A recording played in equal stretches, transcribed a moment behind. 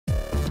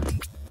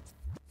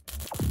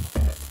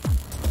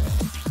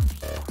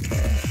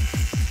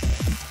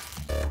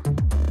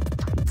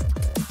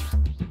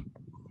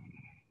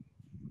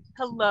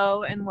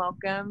Hello and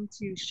welcome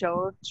to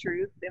Show of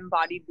Truth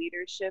Embodied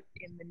Leadership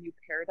in the New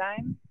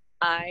Paradigm.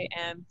 I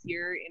am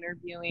here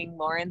interviewing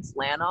Lawrence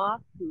Lanoff,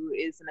 who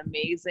is an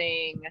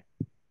amazing,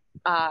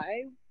 uh,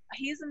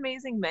 he's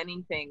amazing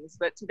many things,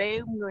 but today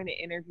I'm going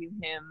to interview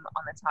him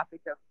on the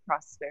topic of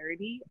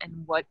prosperity and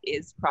what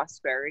is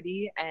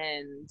prosperity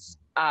and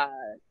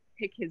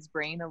pick his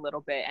brain a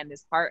little bit and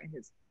his heart and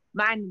his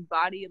mind and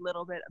body a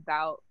little bit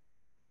about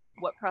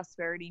what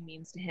prosperity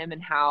means to him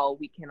and how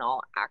we can all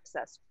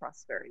access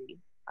prosperity.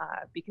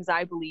 Because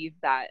I believe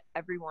that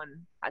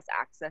everyone has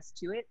access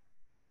to it.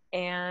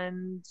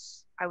 And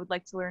I would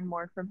like to learn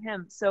more from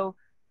him. So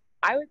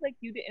I would like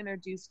you to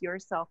introduce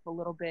yourself a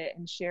little bit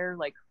and share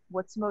like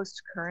what's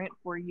most current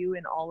for you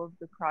in all of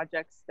the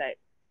projects that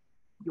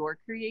you're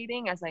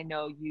creating, as I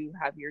know you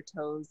have your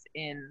toes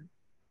in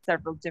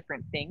several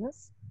different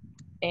things.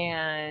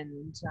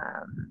 And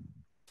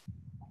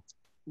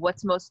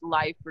what's most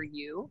live for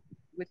you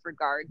with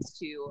regards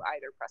to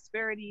either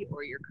prosperity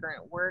or your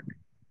current work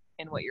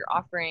and what you're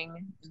offering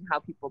and how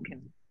people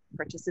can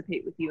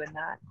participate with you in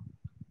that.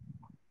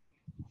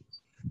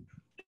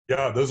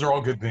 Yeah, those are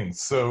all good things.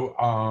 So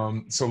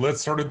let's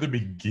start at the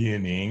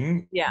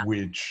beginning, Yeah.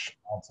 which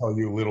I'll tell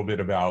you a little bit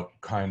about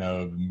kind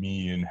of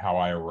me and how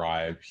I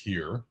arrive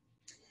here.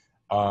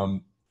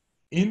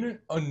 In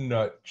a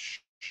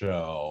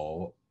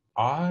nutshell,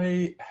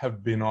 I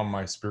have been on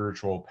my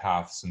spiritual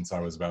path since I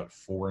was about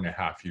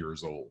 4.5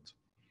 years old.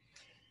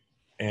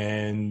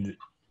 And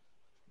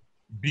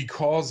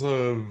because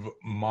of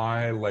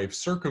my life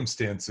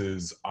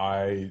circumstances,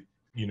 I,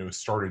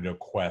 started a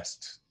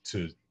quest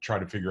to try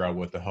to figure out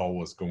what the hell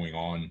was going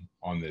on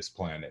this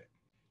planet.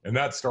 And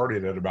that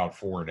started at about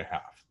 4.5.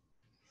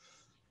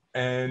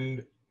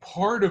 And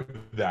part of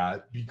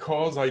that,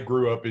 because I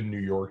grew up in New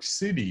York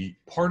City,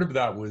 part of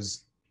that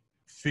was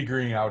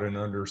figuring out and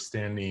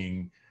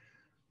understanding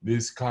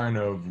this kind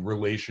of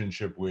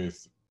relationship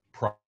with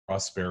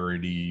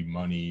prosperity,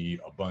 money,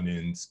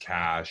 abundance,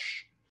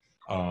 cash,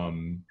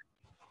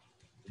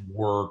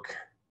 work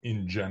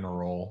in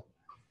general,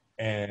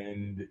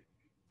 and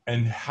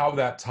how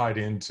that tied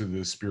into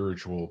the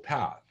spiritual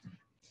path.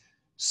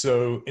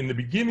 So in the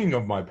beginning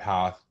of my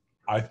path,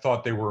 I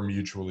thought they were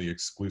mutually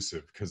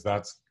exclusive because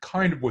that's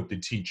kind of what the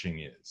teaching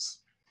is.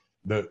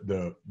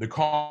 The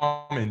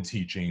common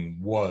teaching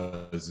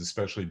was,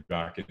 especially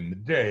back in the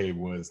day,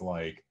 was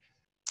like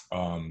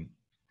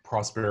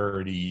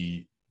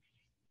prosperity.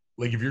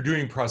 Like if you're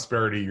doing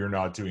prosperity, you're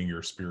not doing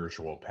your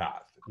spiritual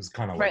path. It was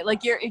kind of Right.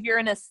 like If you're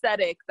an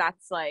ascetic,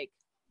 that's like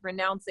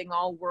renouncing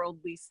all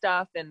worldly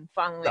stuff and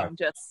following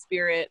just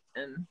spirit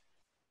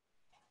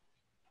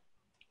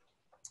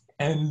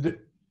and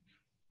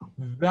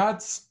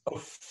that's a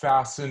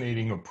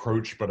fascinating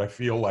approach, but I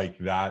feel like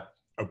that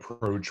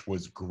approach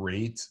was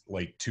great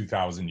like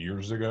 2,000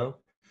 years ago.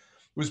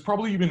 It was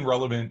probably even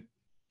relevant,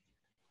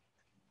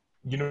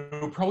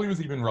 probably was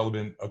even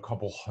relevant a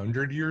couple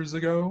hundred years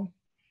ago.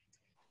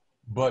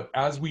 But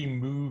as we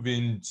move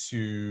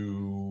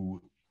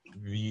into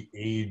the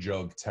age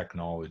of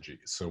technology,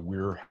 so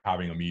we're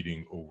having a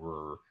meeting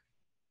over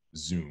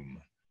Zoom.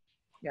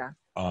 yeah.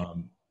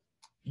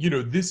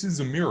 This is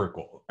a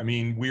miracle. I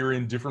mean, we're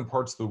in different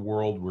parts of the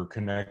world. We're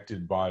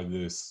connected by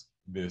this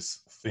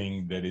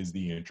thing that is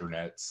the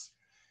internet,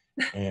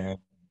 and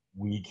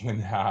we can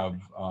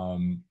have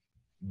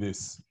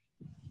this.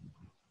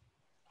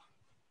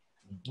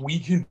 We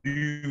can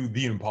do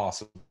the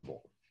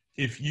impossible.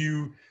 If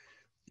you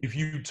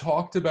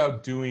talked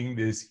about doing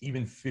this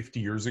even 50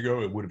 years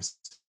ago, it would have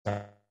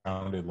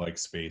sounded like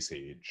space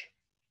age.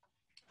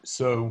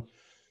 So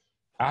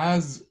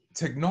as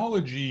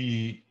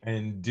technology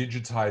and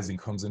digitizing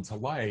comes into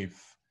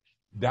life,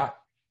 that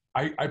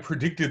I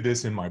predicted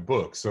this in my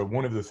book. So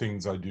one of the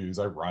things I do is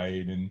I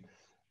write, and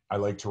I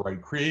like to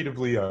write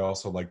creatively. I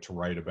also like to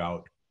write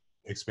about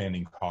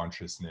expanding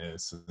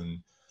consciousness and,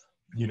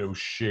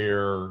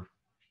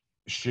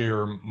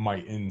 share my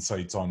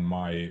insights on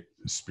my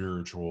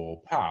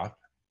spiritual path.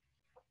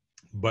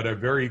 But I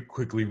very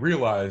quickly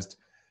realized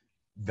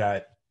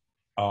that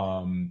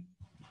that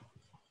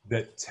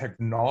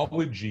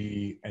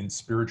technology and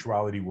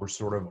spirituality were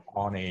sort of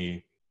on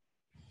a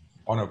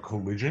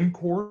collision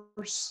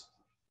course,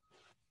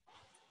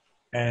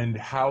 and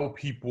how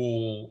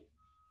people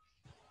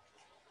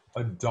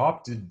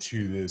adopted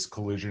to this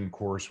collision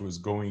course was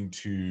going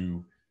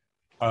to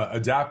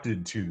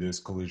adapted to this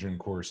collision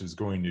course is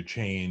going to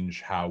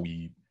change how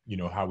we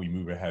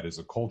move ahead as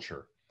a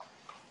culture.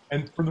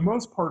 And for the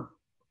most part,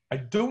 I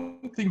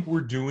don't think we're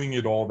doing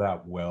it all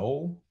that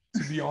well,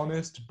 to be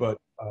honest, but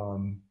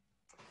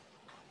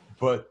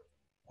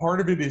part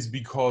of it is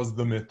because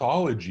the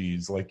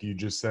mythologies, like you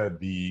just said,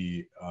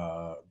 the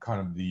kind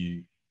of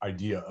the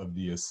idea of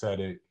the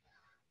ascetic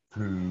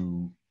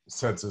who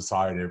sets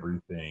aside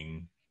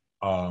everything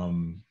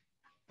and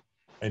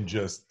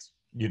just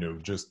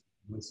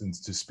listens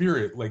to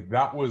spirit, like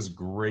that was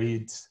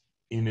great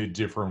in a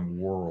different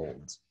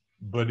world.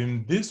 But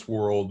in this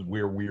world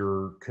where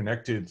we're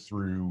connected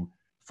through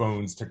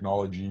phones,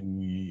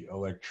 technology,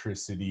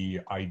 electricity,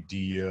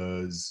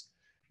 ideas,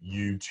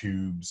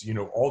 YouTubes,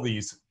 all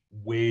these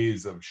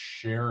ways of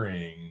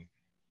sharing,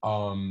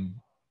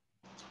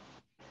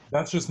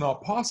 that's just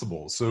not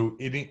possible. So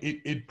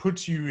it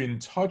puts you in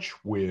touch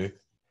with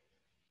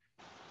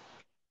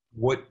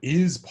what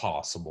is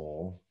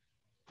possible,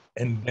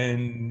 and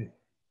then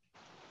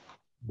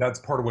that's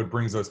part of what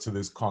brings us to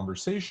this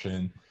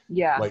conversation.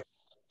 Yeah. Like,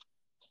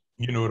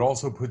 it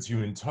also puts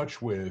you in touch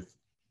with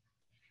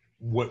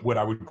what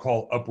I would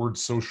call upward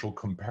social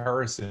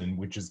comparison,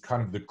 which is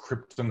kind of the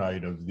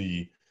kryptonite of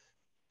the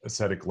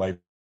ascetic lifestyle.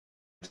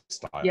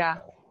 Yeah.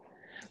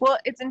 Well,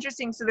 it's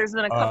interesting. So there's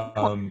been a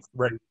couple points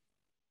right.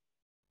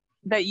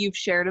 that you've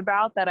shared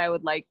about that I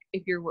would like,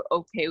 if you're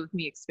okay with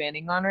me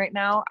expanding on right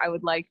now, I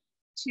would like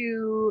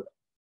to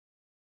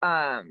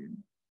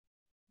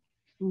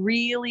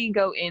really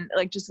go in,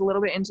 like, just a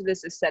little bit into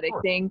this aesthetic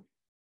Sure. thing.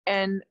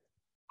 And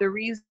the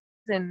reason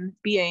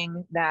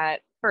being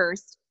that,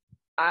 first,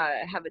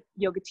 I have a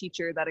yoga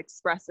teacher that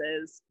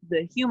expresses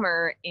the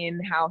humor in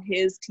how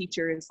his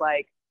teacher is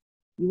like,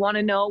 you want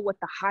to know what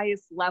the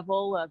highest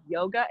level of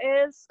yoga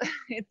is?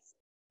 It's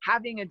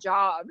having a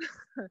job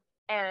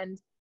and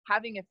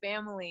having a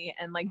family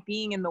and like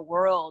being in the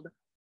world.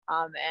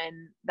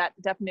 And that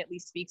definitely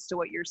speaks to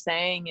what you're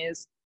saying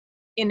is,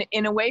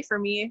 in a way, for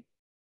me,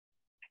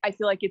 I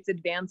feel like it's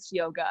advanced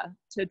yoga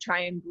to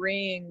try and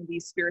bring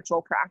these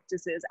spiritual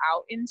practices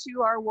out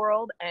into our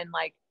world and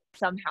like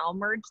somehow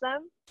merge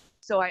them.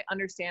 So I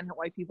understand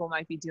why people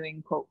might be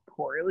doing, quote,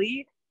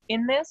 poorly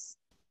in this.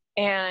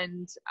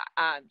 And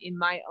in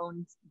my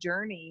own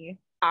journey,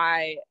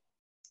 I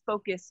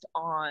focused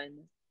on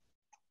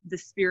the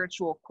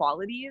spiritual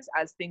qualities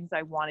as things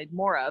I wanted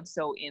more of.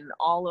 So in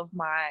all of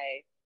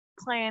my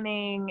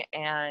planning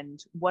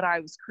and what I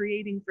was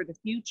creating for the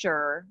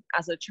future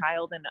as a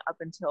child and up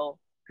until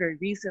very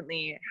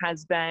recently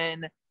has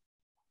been,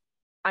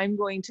 I'm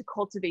going to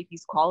cultivate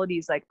these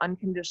qualities like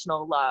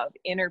unconditional love,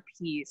 inner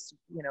peace,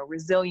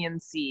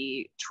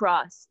 resiliency,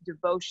 trust,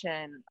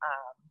 devotion,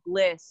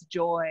 bliss,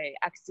 joy,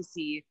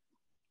 ecstasy.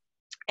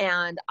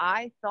 And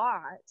I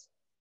thought,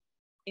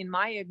 in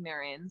my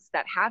ignorance,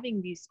 that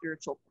having these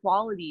spiritual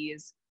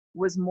qualities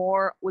was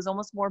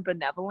almost more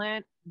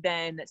benevolent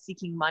than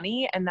seeking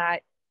money, and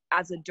that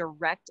as a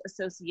direct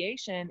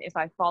association, if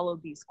I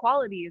followed these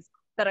qualities,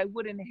 that I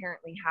would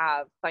inherently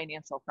have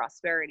financial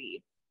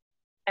prosperity.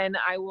 And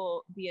I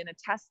will be an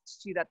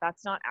attest to that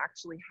that's not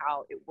actually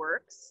how it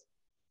works.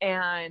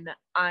 And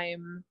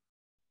I'm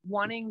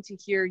wanting to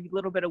hear a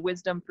little bit of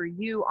wisdom for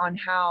you on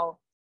how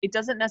it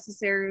doesn't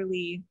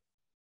necessarily,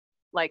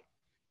 like,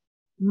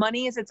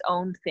 money is its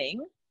own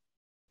thing.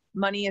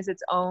 Money is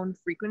its own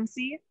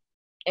frequency.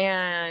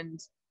 And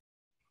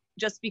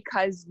just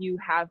because you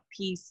have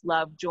peace,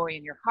 love, joy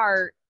in your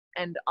heart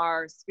and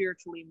are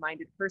spiritually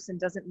minded person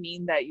doesn't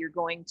mean that you're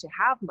going to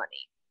have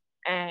money.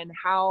 And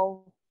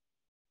how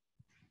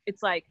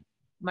it's like,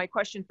 my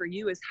question for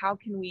you is, how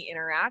can we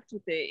interact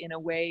with it in a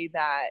way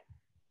that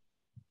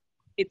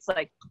it's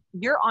like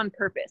you're on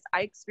purpose?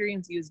 I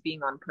experience you as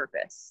being on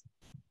purpose.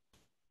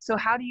 So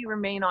how do you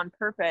remain on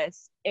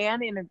purpose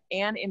and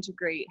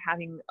integrate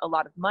having a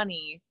lot of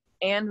money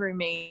and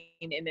remain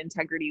in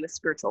integrity with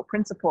spiritual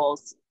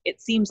principles?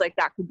 It seems like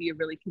that could be a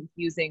really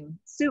confusing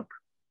soup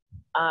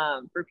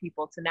for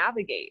people to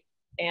navigate.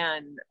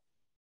 And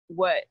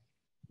what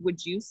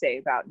would you say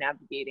about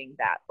navigating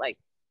that, like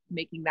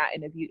making that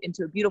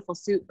into a beautiful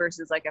soup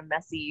versus like a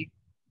messy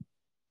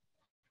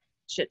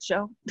shit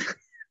show?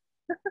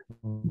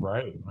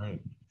 Right.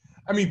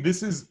 I mean,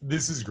 this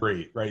is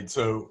great, right?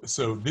 So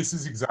this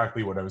is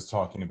exactly what I was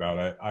talking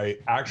about. I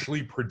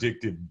actually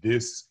predicted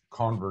this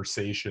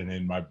conversation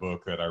in my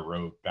book that I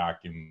wrote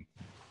back in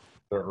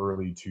the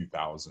early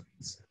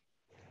 2000s,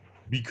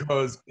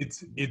 because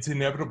it's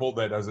inevitable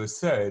that, as I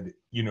said,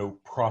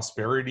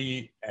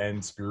 prosperity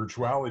and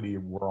spirituality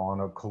were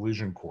on a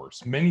collision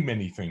course.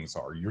 Many things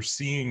are. You're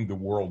seeing the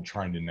world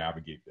trying to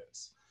navigate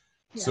this.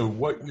 Yeah. So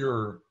what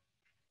you're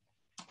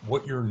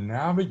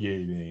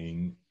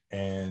navigating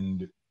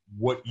and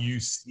what you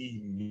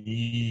see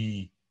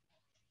me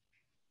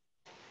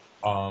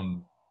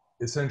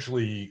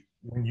essentially,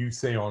 when you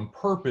say on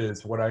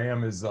purpose, what I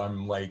am is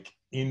I'm like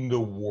in the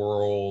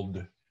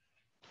world,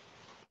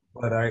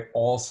 but I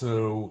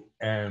also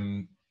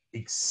am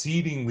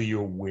exceedingly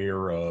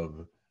aware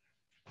of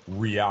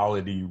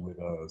reality with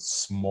a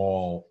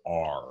small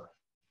r.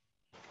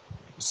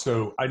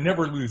 So I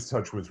never lose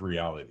touch with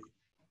reality,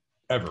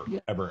 ever,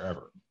 Yeah.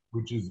 ever,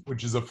 which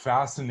is a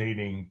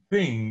fascinating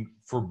thing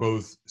for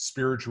both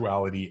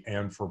spirituality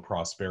and for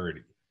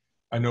prosperity.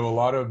 I know a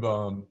lot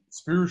of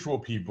spiritual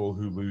people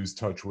who lose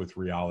touch with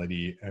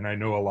reality, and I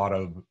know a lot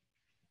of,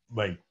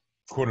 like,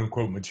 quote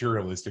unquote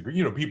materialistic,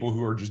 or people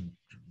who are just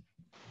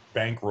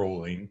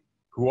bankrolling,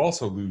 who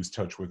also lose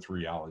touch with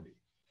reality.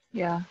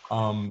 Yeah.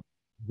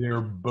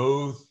 They're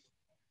both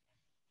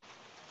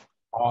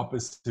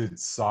opposite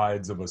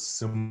sides of a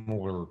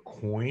similar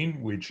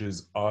coin, which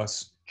is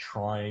us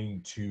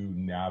trying to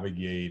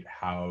navigate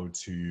how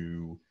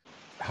to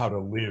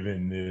live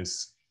in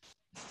this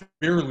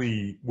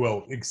fairly,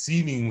 well,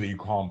 exceedingly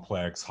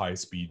complex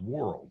high-speed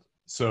world.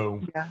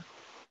 So Yeah.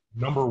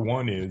 number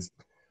one is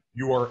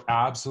you are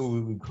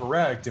absolutely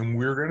correct. And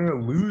we're going to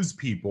lose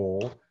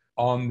people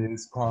on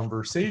this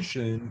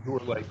conversation who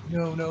are like,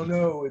 no, no,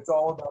 no, it's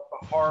all about the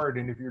heart.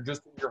 And if you're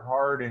just in your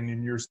heart and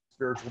in your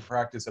spiritual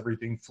practice,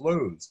 everything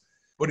flows.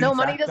 But in No,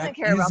 money fact, doesn't that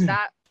care about isn't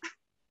that.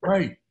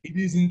 right. It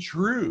isn't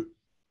true.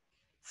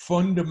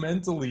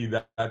 Fundamentally,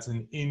 that's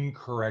an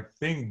incorrect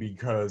thing,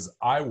 because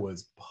I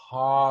was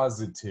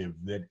positive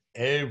that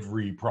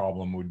every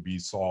problem would be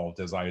solved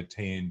as I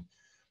attained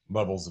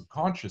levels of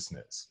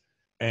consciousness.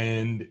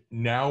 And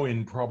now,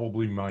 in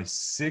probably my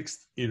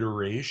sixth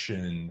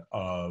iteration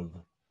of,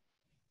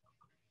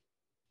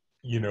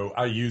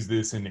 I use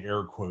this in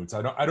air quotes.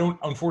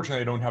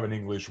 Unfortunately, I don't have an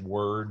English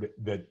word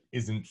that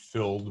isn't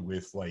filled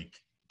with like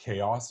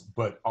chaos,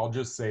 but I'll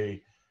just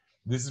say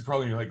this is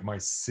probably like my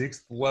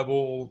sixth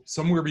level,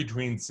 somewhere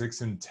between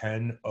 6 and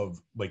 10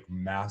 of like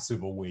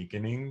massive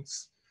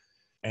awakenings.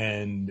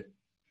 And,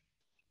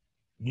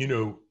 you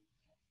know,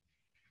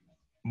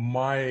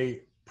 my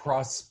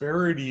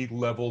prosperity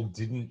level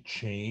didn't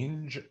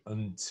change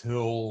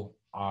until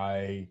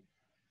I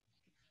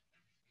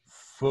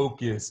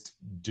focused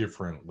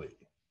differently.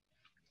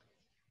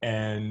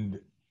 And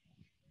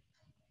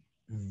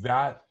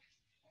that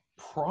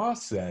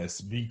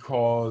process,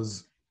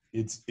 because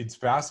it's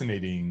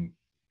fascinating,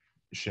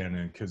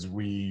 Shannon, because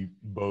we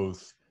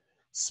both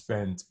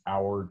spent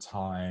our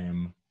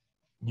time,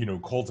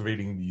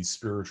 cultivating these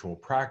spiritual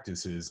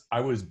practices. I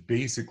was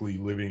basically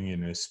living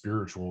in a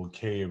spiritual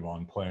cave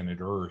on planet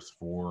Earth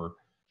for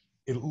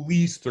at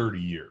least 30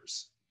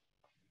 years.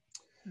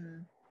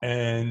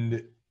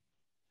 And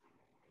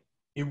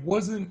it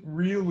wasn't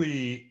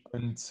really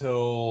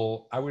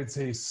until I would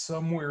say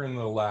somewhere in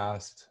the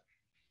last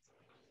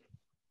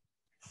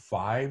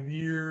 5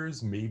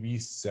 years, maybe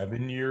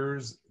 7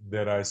 years,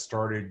 that I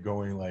started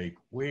going like,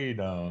 wait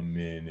a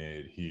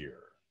minute here.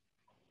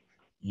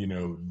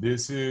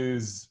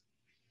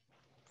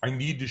 I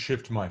need to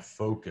shift my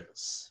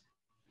focus.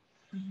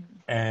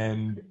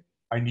 And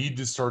I need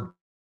to start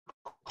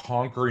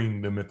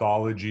conquering the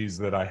mythologies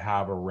that I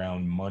have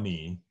around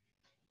money,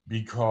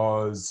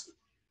 because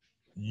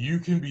you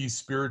can be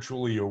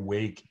spiritually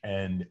awake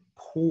and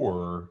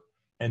poor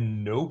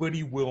and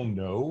nobody will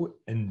know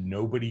and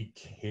nobody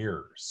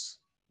cares.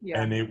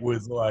 Yeah. And it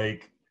was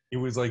like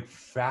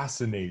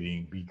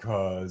fascinating,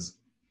 because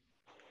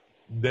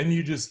then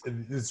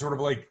it's sort of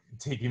like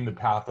taking the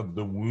path of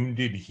the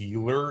wounded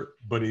healer,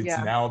 but it's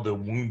Yeah. now the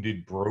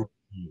wounded broke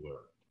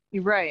healer,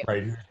 You're right.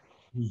 right?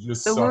 Who's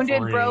just The wounded,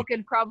 suffering, broke,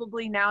 and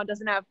probably now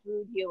doesn't have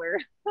food healer.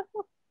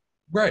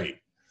 right?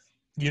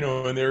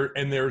 And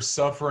they're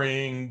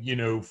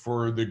suffering,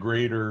 for the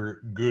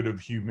greater good of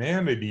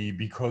humanity,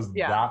 because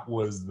Yeah. that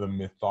was the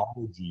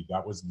mythology,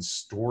 that was the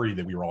story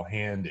that we were all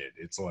handed.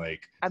 It's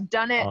like, I've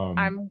done it.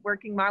 I'm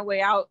working my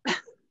way out.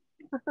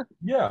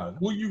 yeah,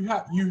 well, you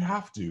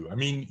have to. I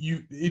mean,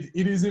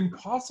 it is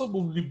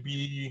impossible to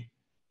be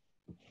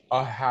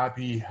a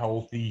happy,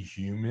 healthy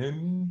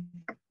human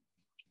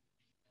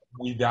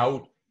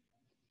without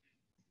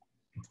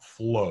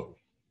flow.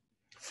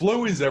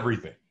 Flow is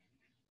everything.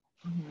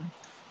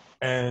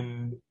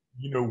 And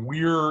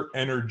we're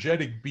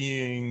energetic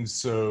beings,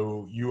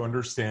 so you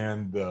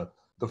understand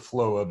the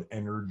flow of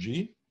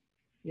energy.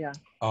 Yeah.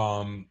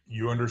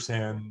 You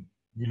understand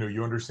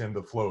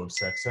the flow of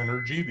sex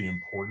energy, the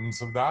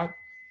importance of that.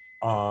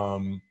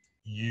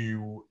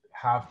 You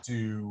have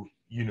to,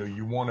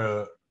 you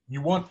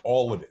want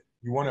all of it.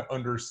 You want to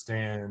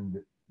understand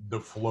the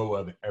flow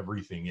of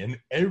everything, and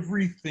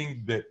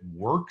everything that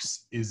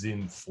works is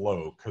in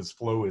flow, because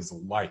flow is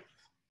life.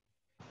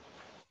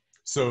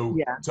 So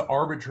Yeah. to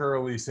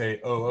arbitrarily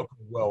say, oh,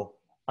 okay, well,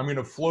 I'm going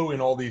to flow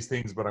in all these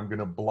things, but I'm going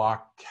to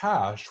block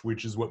cash,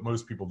 which is what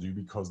most people do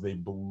because they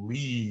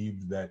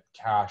believe that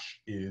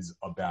cash is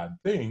a bad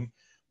thing.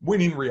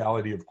 When in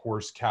reality, of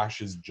course,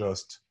 cash is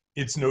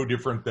it's no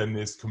different than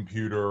this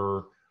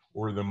computer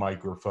or the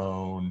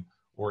microphone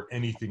or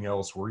anything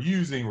else we're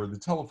using, or the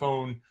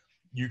telephone.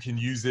 You can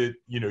use it,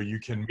 you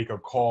can make a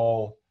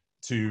call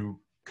to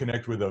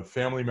connect with a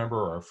family member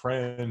or a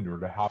friend, or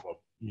to have a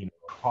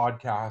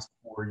podcast,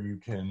 or you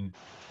can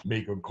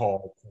make a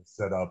call to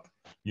set up,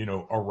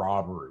 a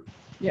robbery.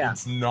 Yeah.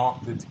 It's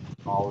not the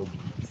technology,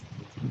 it's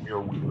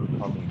where we are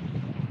coming.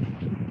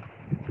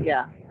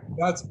 Yeah.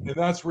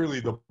 That's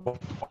really the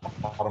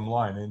bottom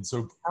line. And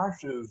so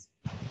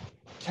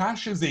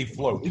cash is a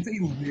flow. It's a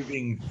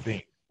living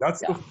thing.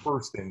 That's the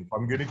first thing. If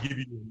I'm going to give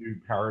you a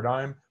new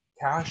paradigm,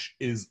 cash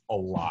is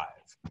alive.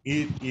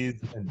 It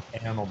is an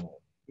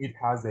animal. It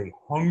has a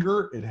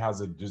hunger. It has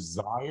a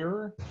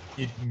desire.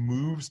 It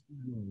moves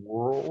through the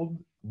world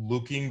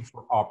looking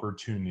for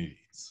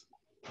opportunities.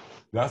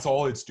 That's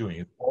all it's doing.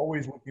 It's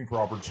always looking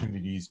for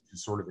opportunities to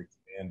sort of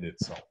expand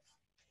itself.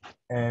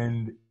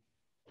 And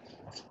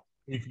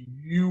if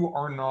you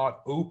are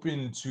not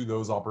open to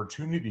those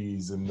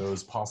opportunities and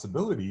those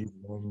possibilities,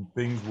 then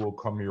things will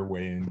come your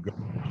way and go.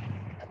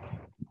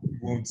 You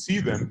won't see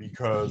them,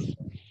 because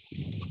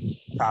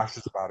cash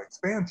is about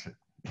expansion.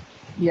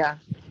 Yeah.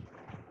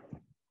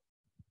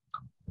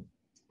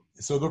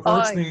 So the Oh,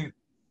 first thing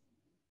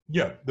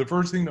Yeah, the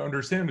first thing to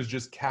understand is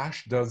just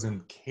cash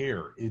doesn't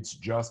care. It's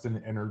just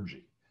an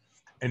energy.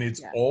 And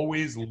it's Yeah.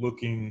 always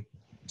looking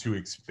to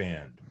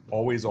expand.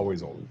 Always,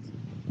 always, always.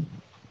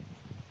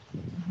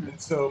 Mhm.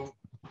 And so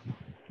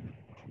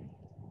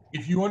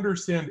if you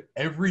understand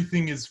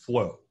everything is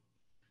flow,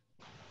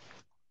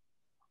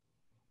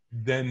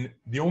 then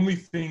the only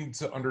thing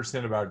to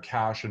understand about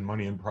cash and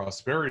money and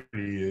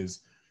prosperity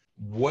is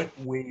what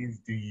ways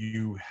do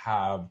you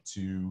have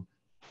to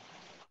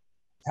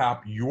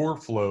tap your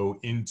flow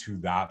into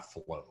that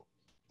flow?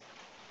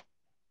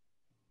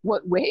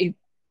 What wave?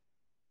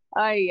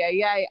 I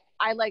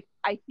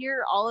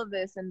hear all of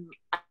this, and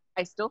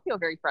I still feel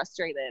very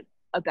frustrated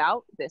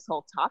about this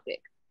whole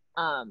topic.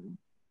 Um,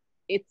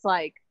 it's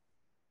like,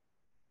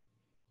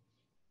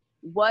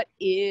 what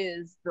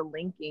is the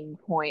linking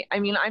point? I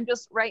mean, I'm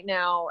just right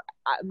now,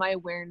 my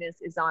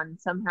awareness is on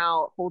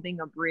somehow holding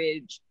a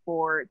bridge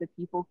for the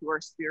people who are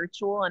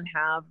spiritual and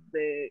have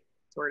the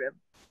sort of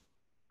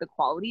the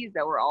qualities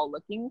that we're all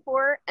looking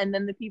for, and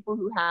then the people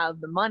who have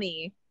the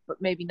money but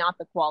maybe not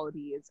the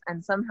qualities,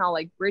 and somehow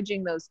like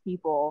bridging those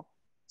people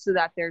so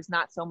that there's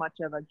not so much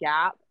of a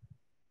gap.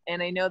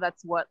 And I know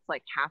that's what's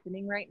like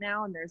happening right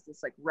now, and there's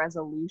this like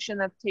resolution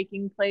that's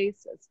taking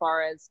place as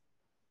far as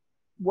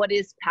what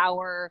is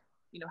power,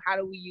 how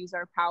do we use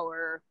our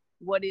power,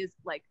 what is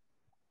like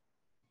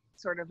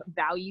sort of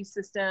value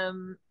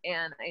system.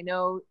 And I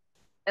know,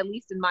 at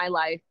least in my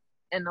life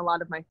and a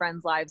lot of my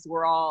friends' lives,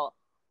 we're all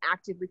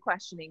actively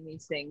questioning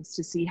these things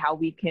to see how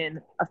we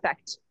can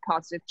affect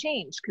positive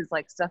change, because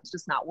like stuff's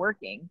just not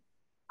working.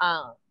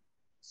 um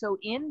so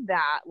in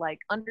that, like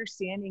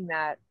understanding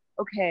that,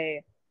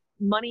 okay,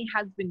 money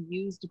has been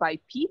used by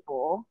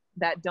people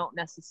that don't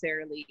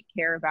necessarily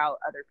care about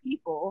other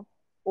people,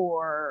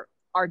 or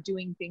are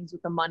doing things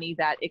with the money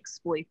that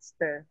exploits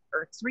the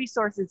earth's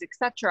resources,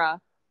 etc.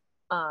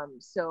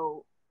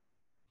 So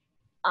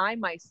I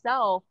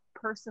myself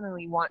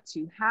personally want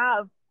to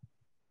have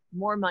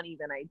more money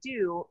than I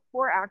do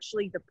for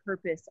actually the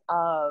purpose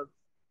of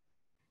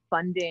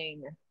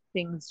funding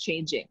things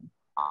changing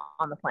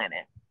on the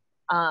planet.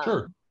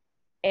 Sure, Um,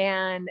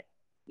 and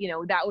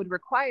that would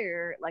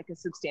require like a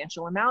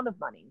substantial amount of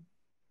money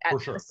for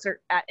sure.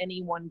 at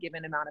any one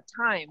given amount of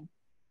time.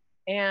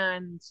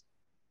 And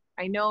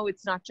I know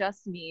it's not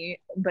just me,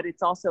 but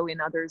it's also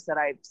in others that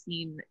I've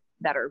seen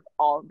that are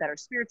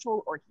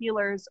spiritual or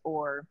healers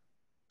or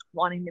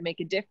wanting to make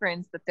a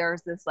difference, that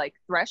there's this like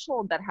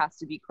threshold that has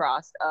to be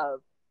crossed of,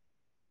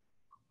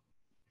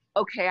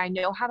 okay, I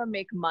know how to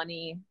make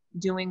money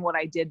doing what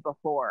I did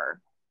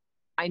before.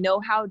 I know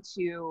how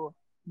to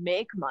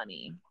make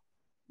money,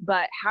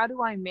 but how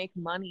do I make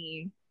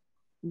money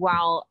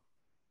while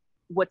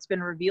what's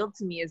been revealed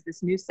to me is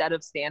this new set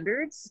of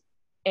standards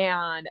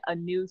and a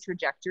new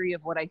trajectory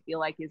of what I feel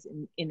like is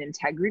in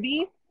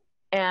integrity.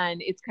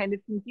 And it's kind of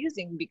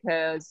confusing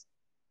because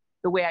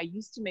the way I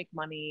used to make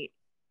money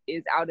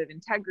is out of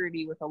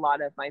integrity with a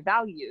lot of my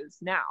values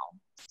now.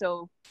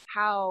 So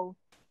how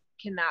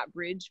can that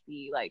bridge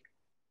be like,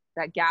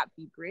 that gap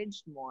be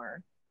bridged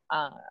more,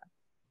 uh,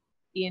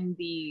 in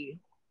the,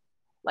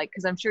 like,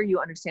 because I'm sure you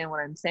understand what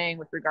I'm saying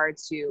with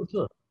regards For to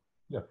sure.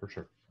 Yeah, for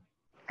sure.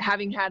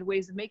 having had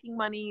ways of making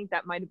money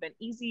that might have been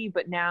easy,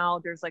 but now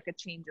there's like a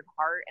change of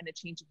heart and a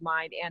change of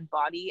mind and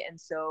body. And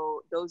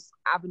so those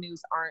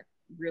avenues aren't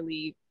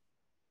really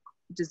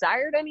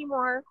desired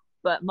anymore,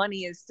 but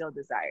money is still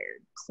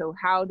desired. So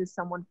how does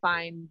someone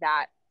find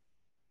that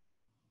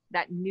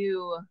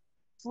new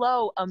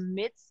flow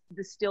amidst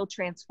the still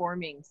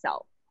transforming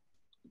self?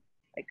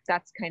 Like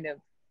that's kind of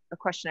a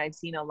question I've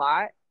seen a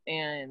lot,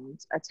 and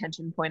a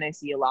tension point I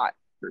see a lot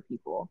for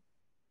people.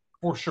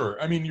 For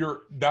sure. I mean,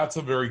 that's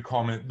a very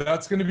common,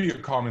 that's going to be a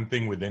common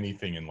thing with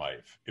anything in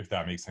life, if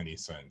that makes any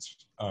sense.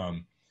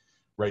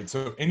 Right.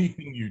 So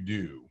anything you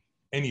do,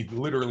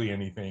 literally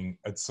anything,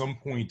 at some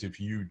point, if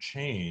you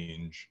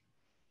change,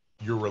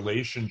 your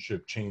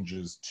relationship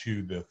changes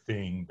to the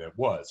thing that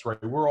was,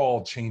 right? We're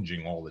all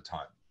changing all the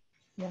time.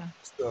 Yeah.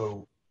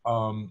 So,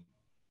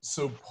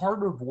 so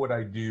part of what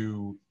I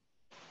do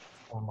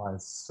for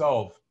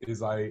myself is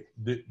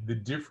the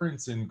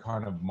difference in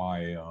kind of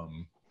my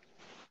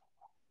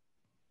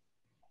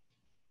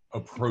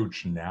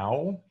approach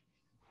now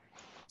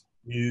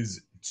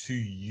is to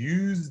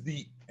use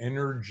the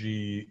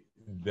energy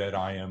that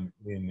I am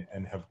in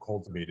and have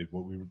cultivated,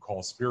 what we would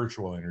call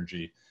spiritual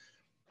energy,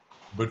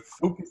 but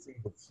focusing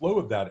the flow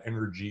of that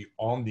energy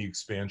on the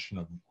expansion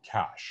of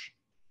cash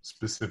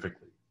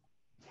specifically.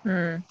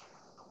 Hmm.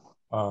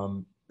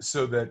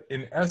 So that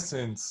in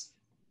essence,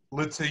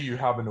 let's say you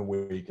have an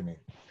awakening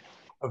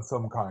of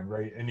some kind,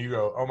 right? And you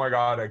go, oh my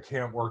God, I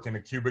can't work in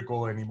a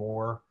cubicle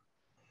anymore.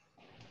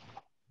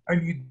 I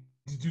need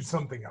to do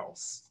something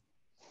else.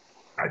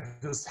 I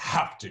just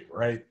have to,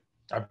 right?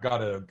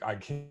 I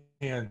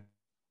can't,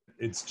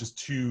 it's just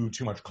too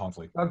much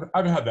conflict.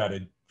 I've had that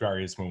at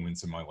various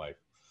moments in my life.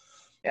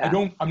 Yeah.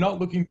 I'm not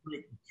looking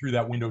through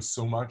that window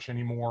so much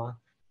anymore.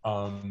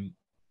 Um,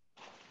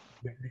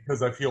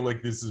 because I feel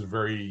like this is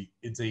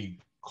it's a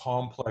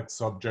complex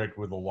subject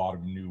with a lot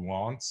of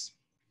nuance.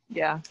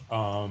 Yeah.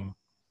 Um,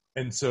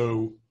 And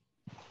so,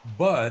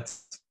 but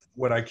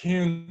what I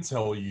can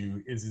tell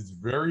you is it's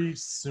very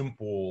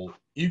simple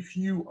if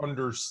you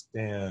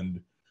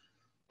understand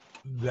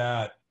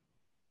that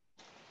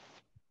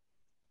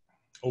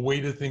a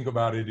way to think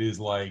about it is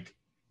like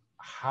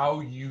how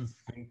you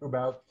think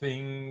about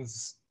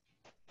things,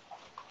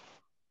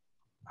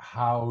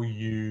 how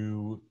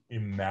you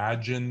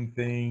imagine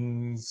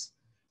things,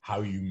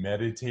 how you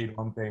meditate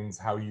on things,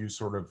 how you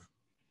sort of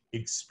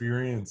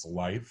experience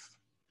life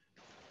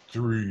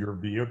through your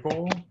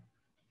vehicle,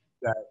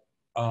 that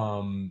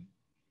um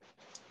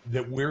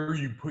that where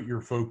you put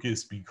your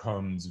focus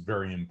becomes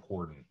very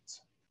important.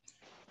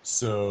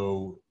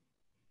 So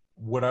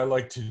what I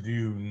like to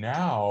do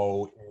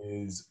now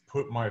is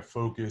put my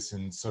focus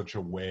in such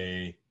a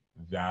way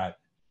that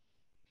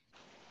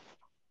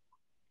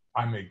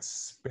I'm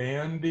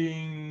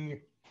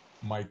expanding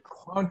my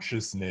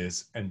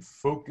consciousness and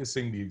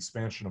focusing the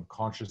expansion of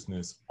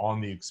consciousness on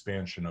the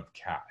expansion of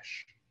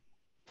cash,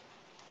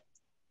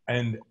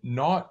 and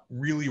not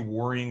really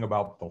worrying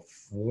about the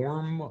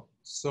form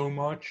so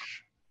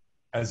much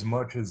as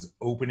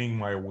opening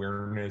my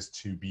awareness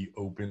to be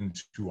open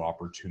to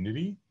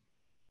opportunity.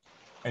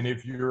 And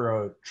if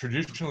you're if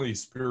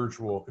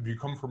you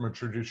come from a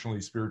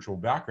traditionally spiritual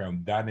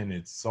background, that in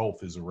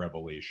itself is a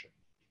revelation.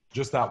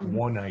 Just that Mhm.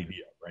 one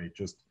idea, right?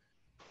 Just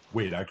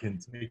wait, I can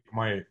take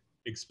my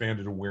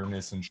expanded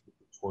awareness and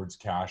shift it towards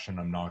cash, and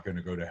I'm not going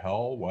to go to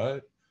hell.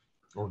 What?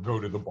 Or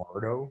go to the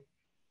bardo.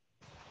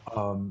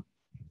 Um,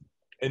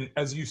 and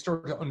as you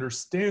start to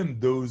understand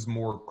those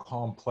more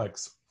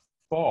complex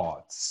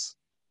thoughts,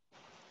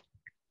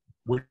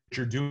 what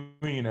you're doing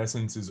in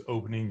essence is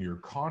opening your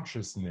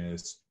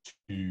consciousness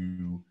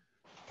to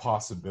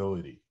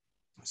possibility.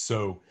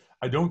 So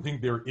I don't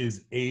think there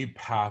is a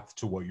path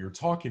to what you're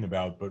talking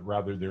about, but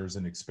rather there's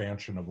an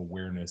expansion of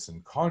awareness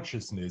and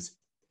consciousness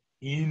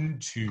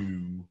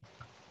into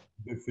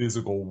the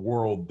physical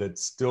world that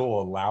still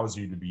allows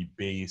you to be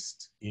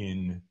based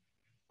in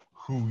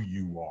who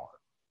you are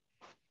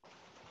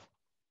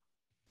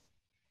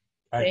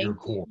at your Thank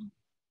core. you.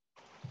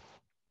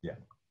 Yeah.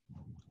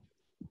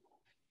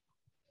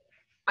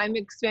 I'm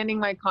expanding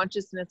my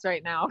consciousness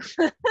right now.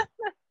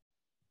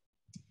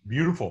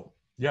 Beautiful.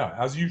 Yeah,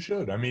 as you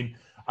should. I mean,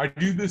 I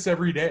do this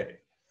every day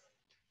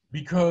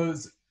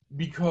because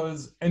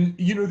and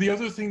the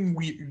other thing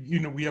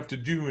we have to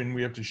do and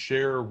we have to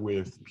share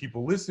with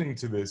people listening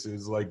to this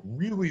is like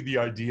really the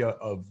idea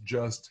of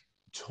just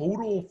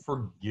total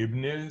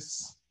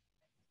forgiveness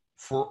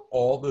for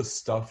all the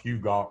stuff you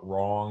got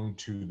wrong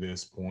to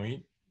this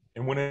point.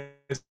 And when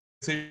I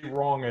say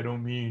wrong, I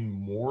don't mean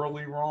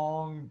morally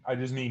wrong, I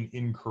just mean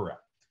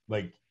incorrect.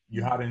 Like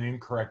you had an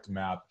incorrect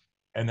map,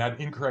 and that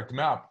incorrect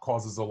map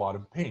causes a lot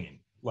of pain.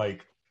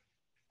 Like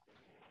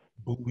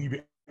believe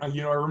it, I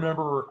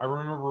remember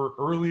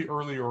early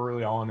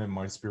on in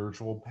my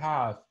spiritual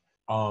path.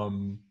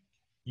 um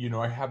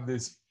I have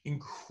this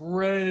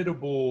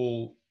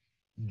incredible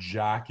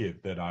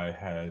jacket that I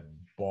had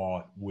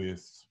bought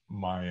with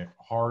my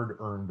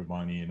hard-earned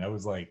money, and I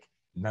was like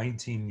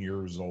 19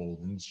 years old,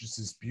 and it's just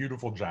this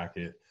beautiful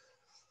jacket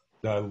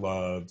that I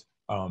loved.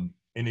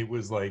 And it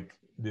was like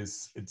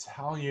this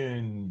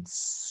Italian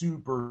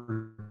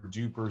super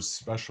duper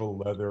special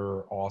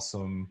leather,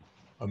 awesome,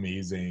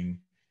 amazing.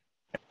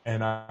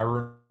 And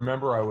I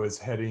remember I was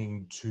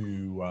heading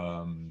to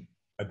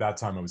at that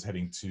time I was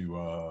heading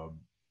to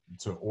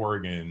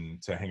Oregon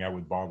to hang out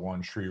with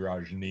Bhagwan Sri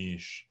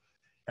Rajneesh.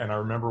 And I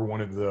remember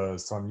one of the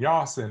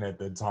sannyasin at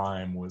the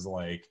time was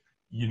like,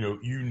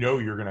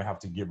 you're gonna have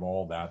to give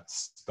all that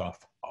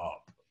stuff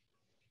up.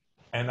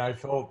 And I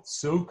felt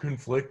so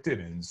conflicted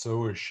and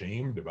so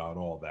ashamed about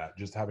all that,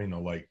 just having to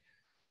like,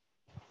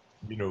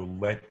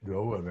 let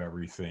go of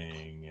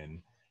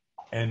everything.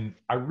 And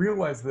I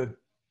realized that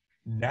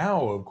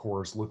now, of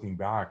course, looking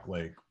back,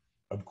 like,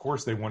 of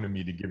course they wanted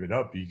me to give it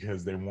up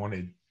because they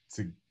wanted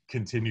to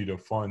continue to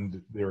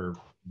fund their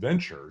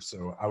venture.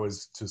 So I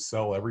was to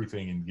sell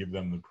everything and give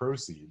them the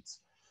proceeds.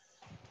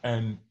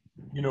 And,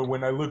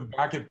 when I look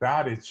back at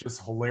that, it's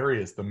just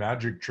hilarious. The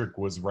magic trick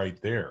was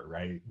right there,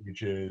 right?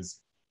 Which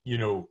is,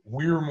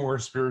 we're more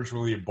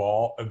spiritually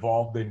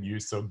evolved than you,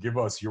 so give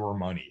us your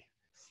money.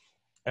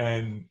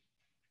 And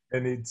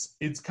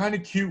it's kind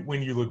of cute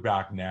when you look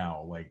back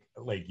now,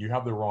 like you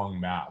have the wrong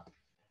map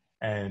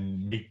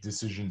and make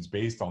decisions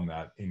based on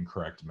that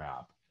incorrect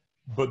map.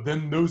 But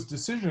then those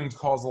decisions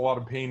cause a lot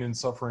of pain and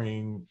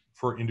suffering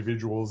for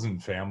individuals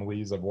and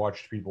families. I've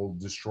watched people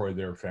destroy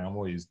their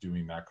families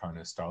doing that kind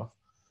of stuff.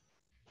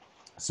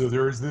 So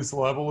there is this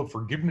level of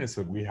forgiveness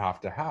that we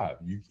have to have.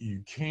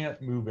 You can't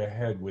move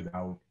ahead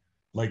without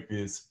like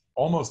this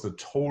almost a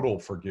total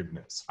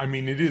forgiveness. I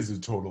mean, it is a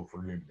total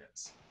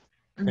forgiveness.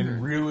 And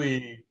Mhm.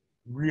 really,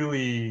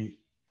 really,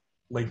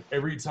 like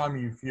every time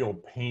you feel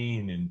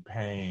pain and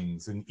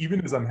pangs, and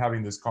even as I'm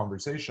having this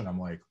conversation, I'm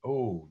like,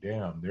 oh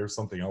damn, there's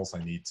something else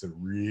I need to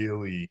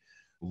really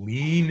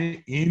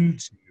lean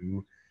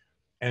into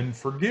and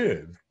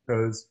forgive,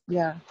 because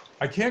Yeah.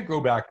 I can't go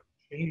back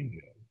and change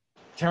it.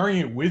 Carrying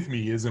it with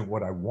me isn't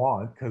what I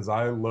want, because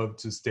I love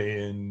to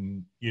stay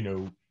in,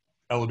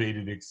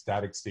 elevated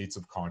ecstatic states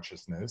of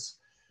consciousness,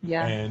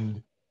 Yeah.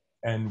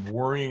 and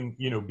worrying,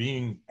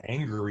 being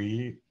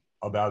angry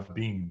about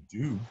being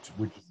duped,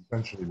 which is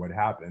essentially what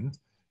happened.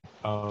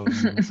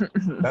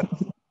 That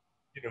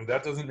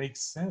that doesn't make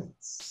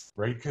sense,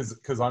 right? Because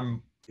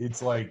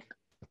it's like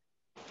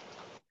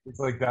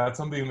that's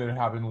something that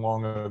happened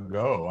long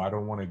ago. I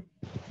don't want to.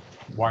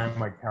 Why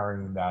am I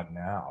carrying that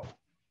now?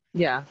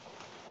 Yeah.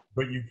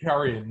 But you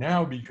carry it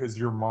now because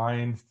your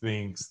mind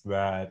thinks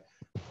that,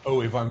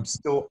 oh, if I'm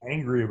still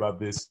angry about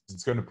this,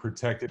 it's going to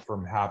protect it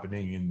from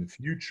happening in the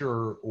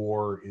future,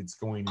 or it's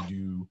going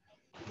to,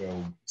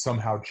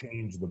 somehow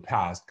change the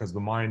past, because the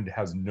mind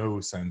has no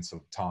sense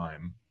of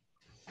time.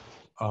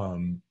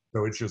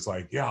 So it's just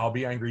like, yeah, I'll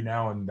be angry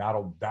now, and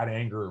that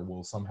anger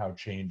will somehow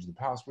change the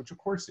past, which of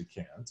course it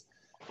can't,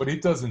 but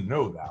it doesn't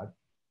know that.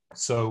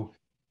 So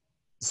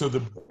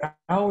the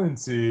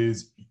balance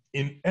is,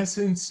 in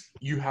essence,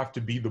 you have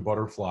to be the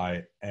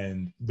butterfly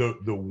and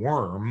the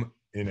worm,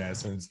 in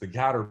essence, the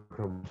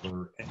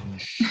caterpillar,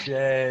 and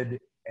shed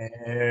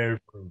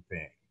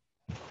everything.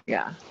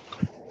 Yeah.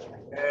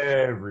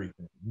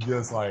 Everything.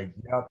 Just like,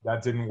 yep,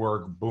 that didn't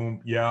work.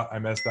 Boom. Yeah, I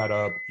messed that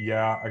up.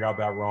 Yeah, I got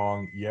that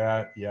wrong.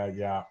 Yeah.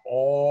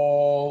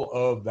 All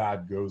of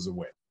that goes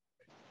away.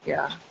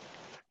 Yeah.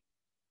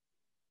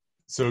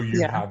 So you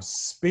Yeah. have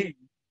space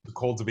to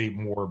cultivate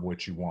more of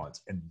what you want.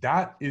 And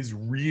that is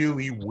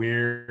really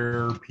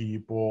where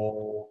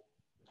people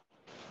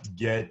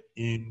get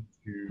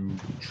into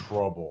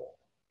trouble.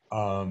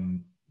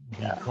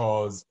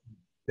 Because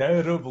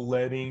instead of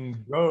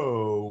letting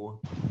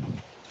go,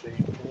 they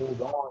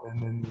hold on,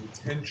 and then the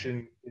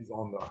attention is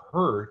on the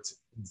hurt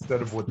instead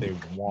of what they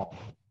want.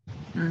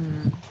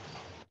 Mm-hmm.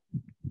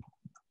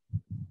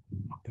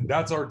 And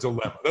that's our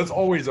dilemma. That's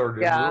always our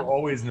dilemma. Yeah. We're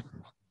always that.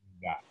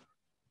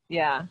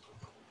 Yeah.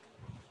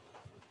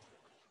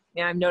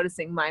 Yeah, I'm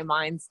noticing my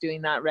mind's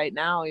doing that right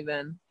now,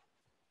 even.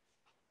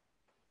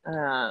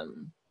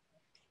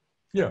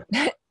 Yeah.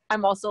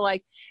 I'm also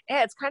like,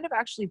 yeah, it's kind of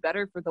actually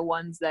better for the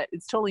ones that,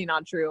 it's totally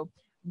not true,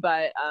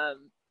 but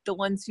the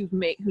ones who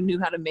knew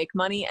how to make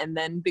money and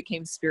then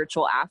became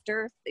spiritual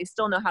after, they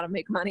still know how to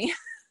make money.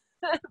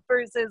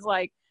 Versus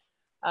like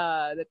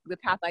the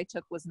path I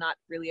took was not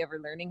really ever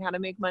learning how to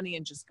make money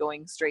and just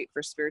going straight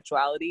for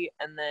spirituality,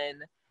 and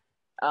then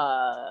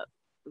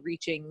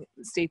reaching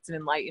states of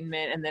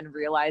enlightenment, and then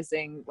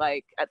realizing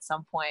like at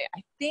some point,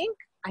 I think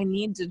I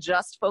need to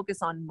just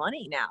focus on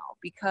money now,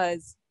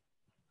 because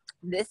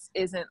this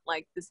isn't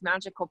like this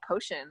magical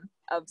potion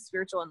of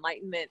spiritual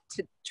enlightenment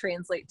to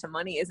translate to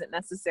money isn't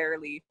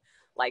necessarily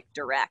like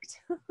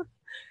direct. I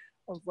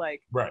was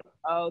like, right.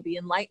 Oh, the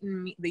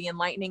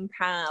enlightening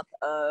path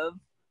of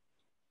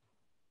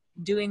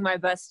doing my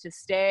best to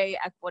stay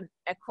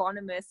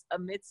equanimous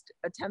amidst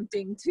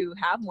attempting to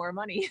have more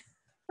money.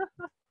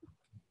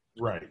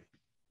 Right.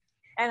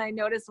 And I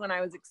noticed when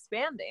I was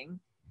expanding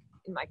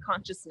in my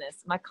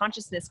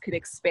consciousness could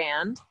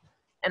expand,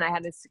 and I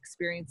had this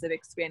experience of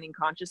expanding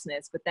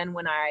consciousness. But then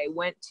when I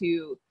went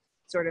to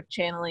sort of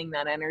channeling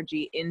that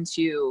energy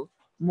into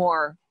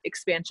more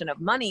expansion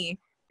of money,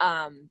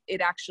 it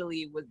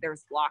actually was,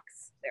 there's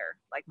blocks there,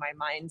 like my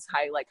mind's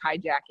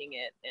hijacking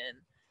it. And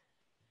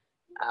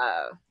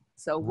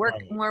so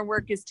more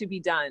work is to be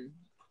done.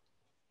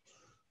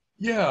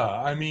 Yeah,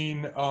 I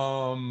mean,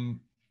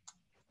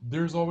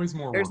 there's always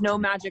more There's work no to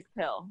be magic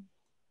pill.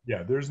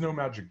 Yeah, there's no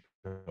magic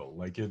pill.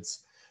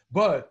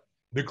 But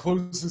the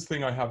closest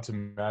thing I have to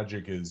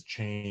magic is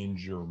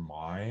change your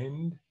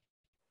mind.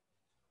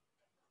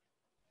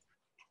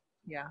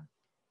 Yeah.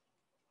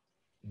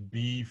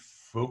 Be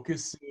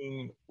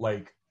focusing,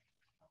 like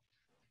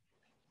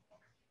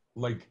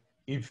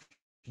if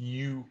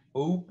you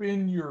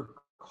open your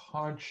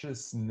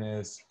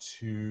consciousness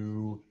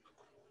to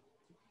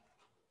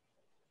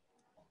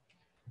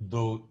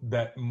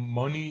that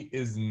money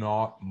is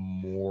not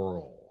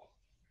moral,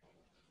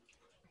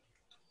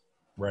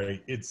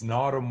 right? It's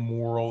not a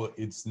moral,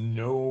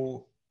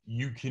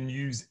 you can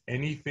use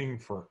anything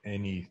for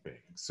anything.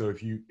 So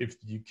if you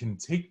can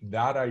take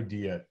that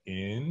idea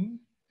in,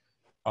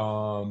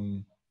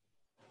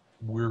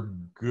 we're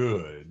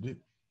good.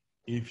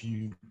 If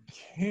you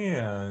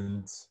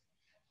can't,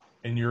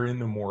 and you're in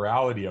the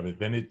morality of it,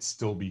 then it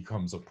still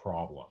becomes a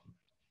problem.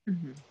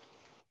 Mm-hmm.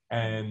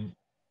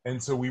 And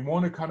so we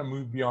want to kind of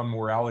move beyond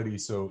morality.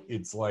 So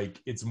it's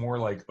more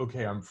like,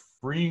 okay, I'm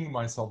freeing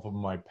myself of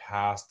my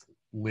past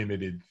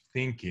limited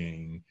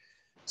thinking,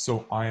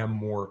 so I am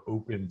more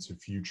open to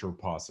future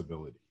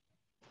possibility.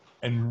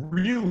 And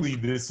really,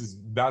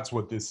 that's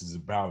what this is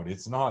about.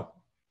 It's not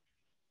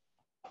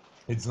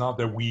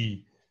that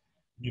we,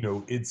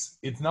 it's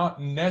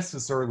not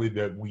necessarily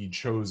that we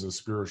chose a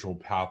spiritual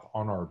path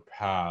on our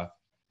path,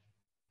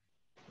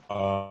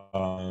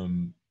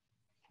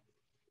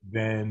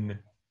 then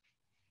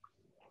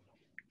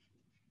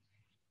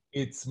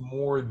it's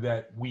more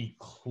that we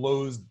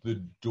closed the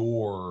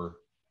door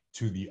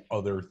to the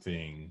other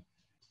thing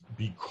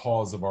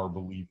because of our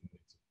belief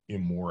in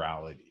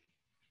immorality,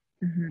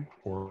 Mm-hmm.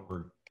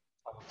 or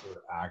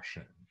counter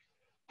action.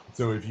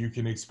 So if you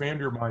can expand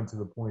your mind to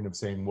the point of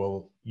saying,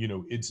 well,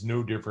 it's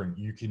no different.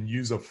 You can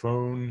use a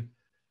phone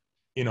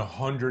in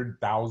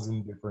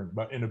 100,000 different,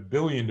 but in a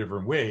billion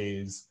different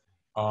ways.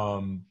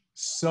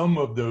 Some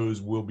of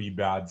those will be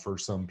bad for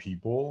some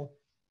people,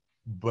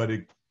 but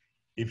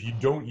if you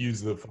don't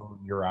use the phone,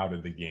 you're out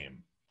of the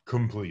game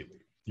completely.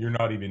 You're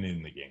not even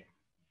in the game.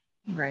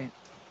 Right.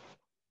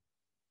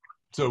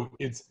 So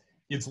it's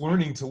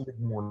learning to live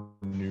more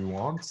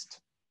nuanced,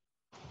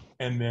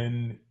 and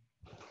then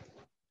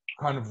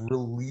kind of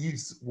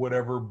release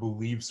whatever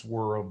beliefs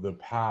were of the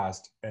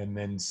past, and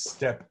then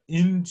step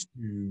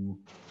into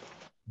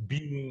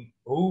being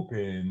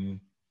open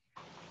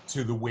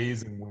to the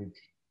ways in which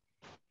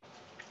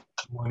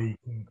money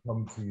can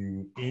come to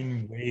you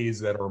in ways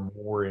that are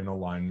more in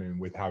alignment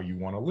with how you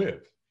want to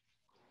live.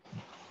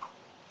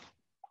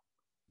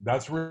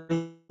 That's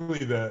really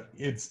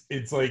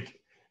it's like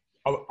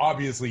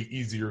obviously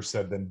easier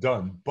said than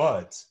done,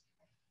 but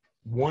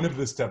one of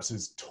the steps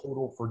is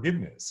total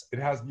forgiveness. You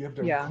have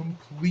to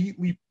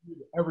completely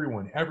forgive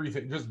everyone,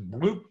 everything, just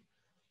bloop,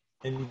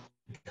 and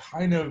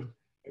kind of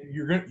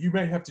you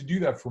might have to do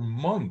that for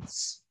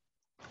months.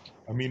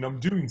 I mean, I'm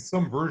doing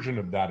some version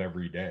of that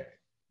every day.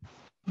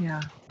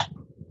 Yeah.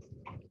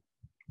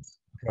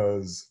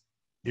 Because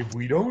if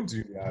we don't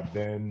do that,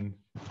 then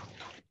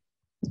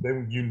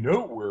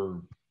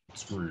we're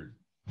screwed.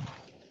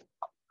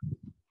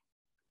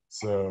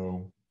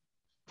 So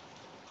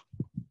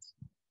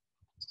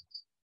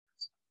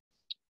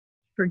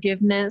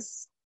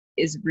Forgiveness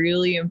is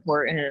really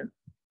important.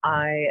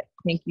 I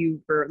thank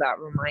you for that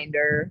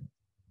reminder.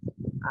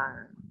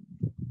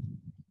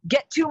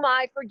 Get to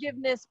my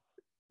forgiveness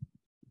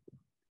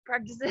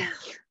practices.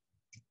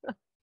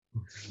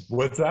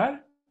 What's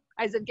that?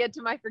 I said, get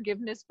to my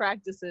forgiveness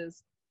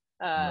practices.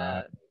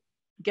 Right.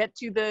 Get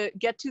to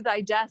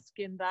thy desk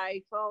and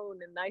thy phone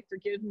and thy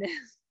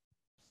forgiveness.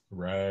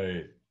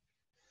 Right.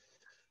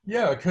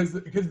 Yeah, because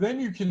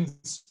then you can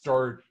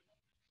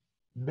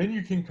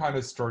kind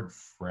of start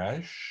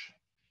fresh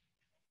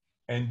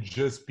and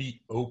just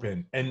be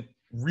open. And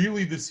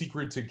really the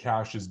secret to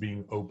cash is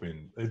being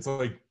open. It's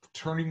like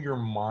turning your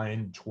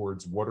mind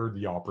towards what are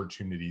the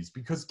opportunities,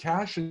 because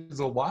cash is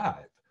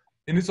alive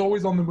and it's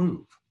always on the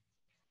move.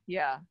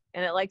 Yeah,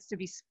 and it likes to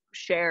be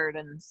shared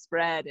and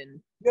spread and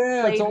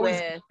it's played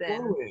always with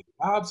flowing. and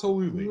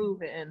Absolutely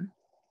moving.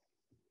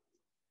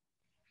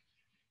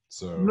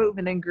 So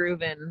moving and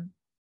grooving.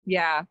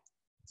 Yeah.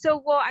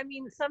 So, well, I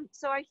mean,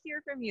 so I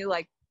hear from you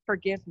like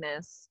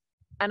forgiveness,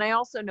 and I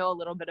also know a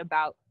little bit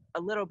about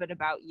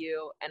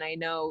you, and I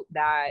know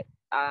that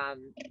I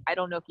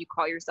don't know if you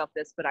call yourself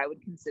this, but I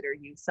would consider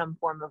you some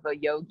form of a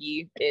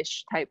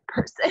yogi-ish type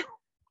person.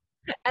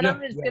 And I'm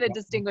just going to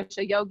distinguish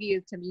a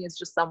yogi to me is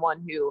just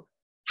someone who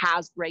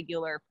has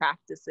regular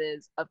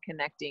practices of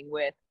connecting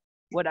with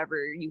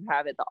whatever you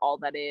have at the all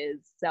that is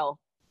self,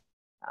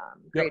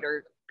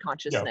 greater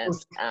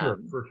consciousness.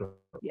 For sure.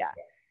 Yeah.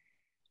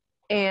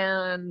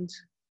 And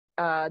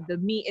the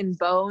meat and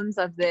bones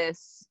of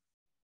this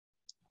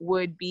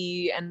would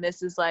be, and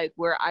this is like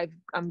where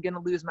I'm going to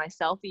lose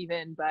myself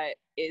even, but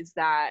is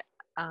that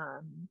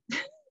I'm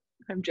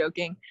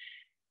joking.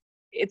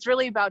 It's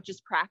really about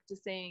just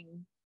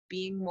practicing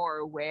being more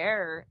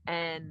aware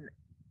and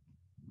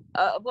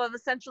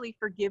essentially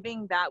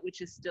forgiving that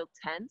which is still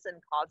tense and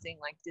causing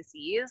like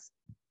disease,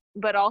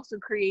 but also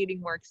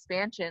creating more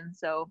expansion.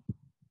 So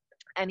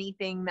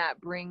anything that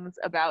brings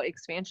about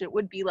expansion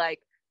would be like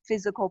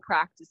physical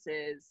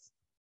practices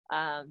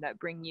that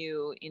bring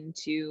you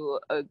into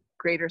a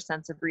greater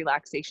sense of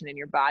relaxation in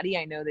your body.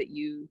 I know that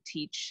you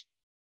teach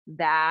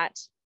that.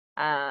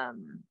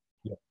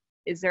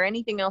 Is there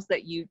anything else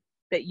that you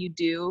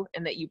do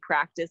and that you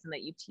practice and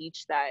that you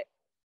teach that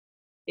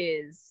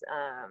is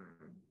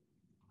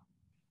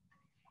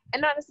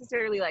and not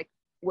necessarily like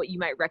what you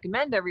might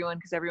recommend everyone,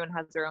 because everyone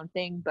has their own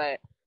thing, but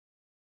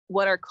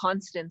what are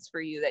constants for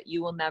you that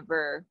you will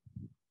never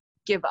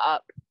give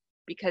up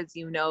because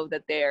you know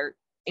that they're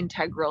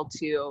integral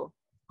to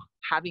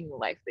having the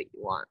life that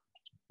you want?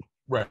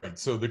 Right.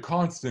 So the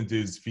constant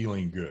is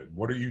feeling good.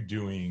 What are you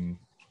doing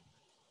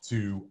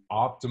to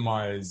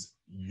optimize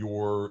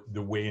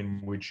the way in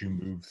which you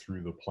move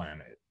through the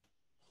planet?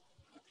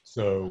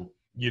 So,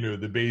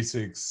 the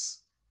basics,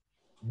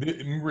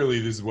 really,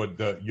 this is what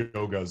the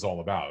yoga is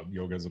all about.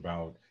 Yoga is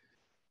about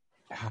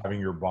having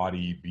your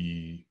body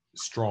be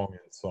strong and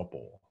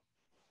supple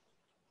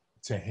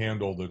to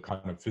handle the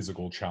kind of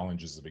physical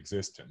challenges of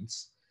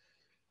existence.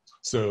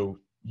 So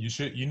you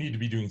need to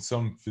be doing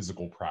some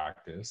physical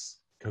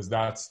practice, because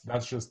that's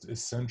just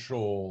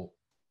essential.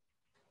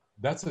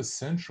 That's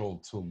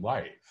essential to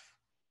life.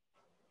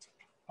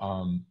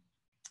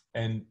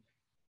 And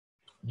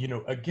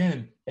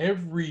again,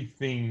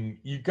 everything,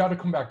 you've got to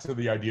come back to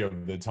the idea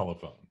of the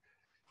telephone.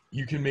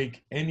 You can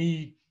make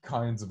any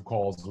kinds of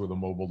calls with a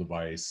mobile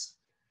device.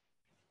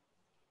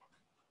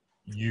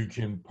 You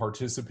can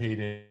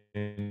participate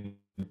in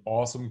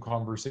awesome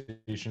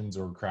conversations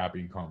or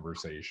crappy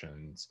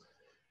conversations.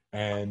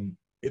 And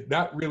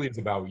that really is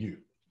about you.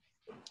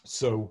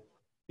 So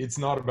it's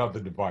not about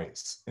the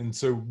device. And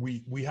so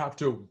we have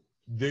to,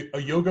 a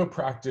yoga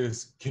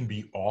practice can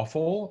be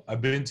awful.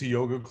 I've been to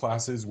yoga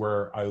classes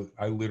where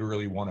I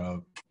literally want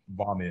to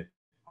vomit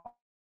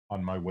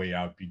on my way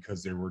out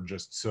because they were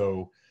just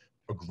so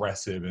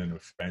aggressive and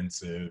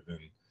offensive, and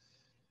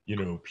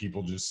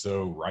people just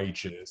so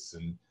righteous,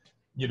 and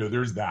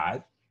there's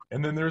that.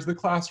 And then there's the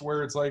class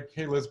where it's like,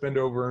 hey, let's bend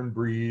over and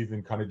breathe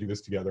and kind of do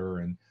this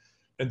together.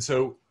 And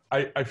so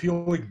I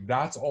feel like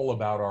that's all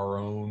about our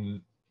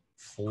own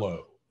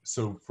flow.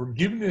 So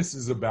forgiveness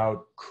is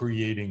about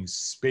creating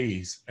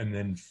space and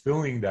then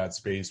filling that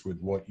space with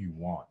what you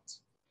want.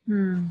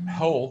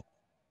 Health,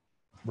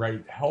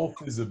 right? Health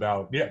is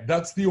about, yeah,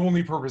 that's the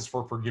only purpose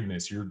for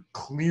forgiveness. You're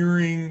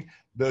clearing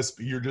this,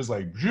 you're just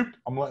like,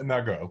 I'm letting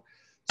that go,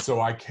 so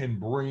I can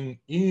bring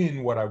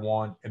in what I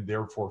want and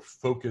therefore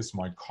focus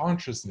my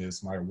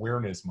consciousness, my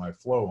awareness, my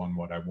flow on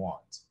what I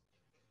want.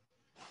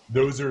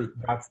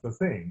 That's the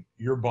thing.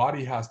 Your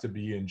body has to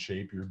be in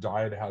shape. Your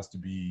diet has to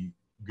be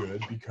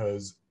good,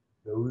 because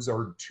those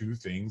are two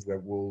things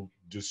that will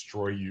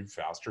destroy you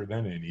faster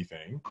than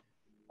anything.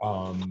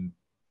 And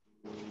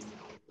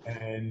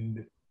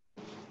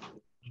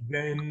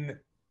then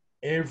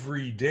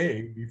every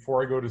day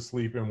before I go to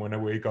sleep and when I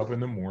wake up in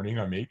the morning,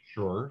 I make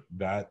sure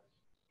that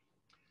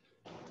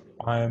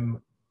I'm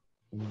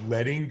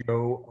letting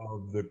go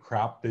of the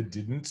crap that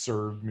didn't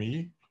serve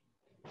me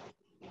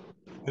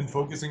and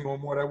focusing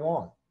on what I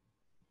want.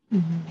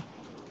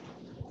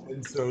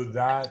 And so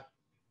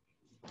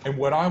and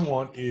what I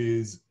want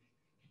is,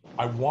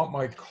 I want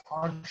my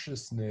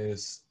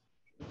consciousness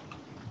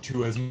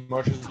to, as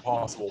much as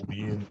possible,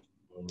 be in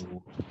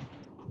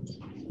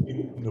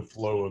the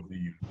flow of the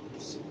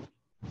universe.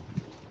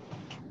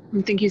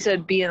 I think you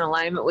said be in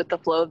alignment with the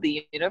flow of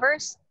the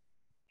universe.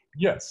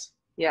 Yes.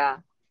 Yeah.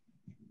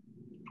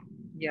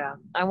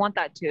 I want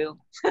that too.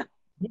 Yeah.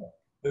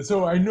 And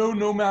so I know,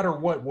 no matter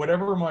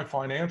whatever my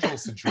financial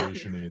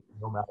situation is,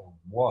 no matter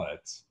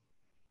what,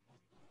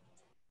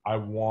 I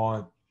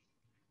want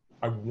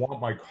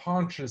my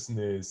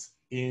consciousness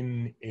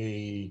in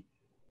a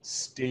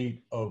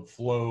state of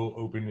flow,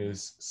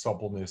 openness,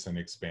 suppleness, and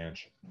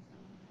expansion.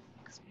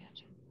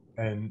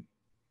 And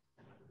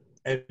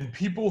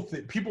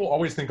people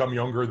always think I'm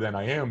younger than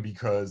I am,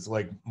 because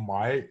like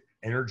my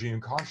energy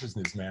and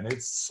consciousness, man,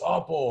 it's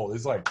supple.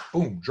 It's like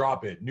boom,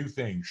 drop it, new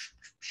thing,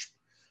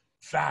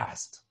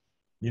 fast.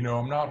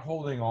 I'm not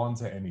holding on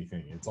to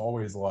anything. It's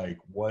always like,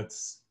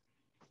 what's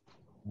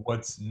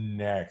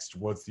next?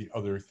 What's the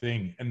other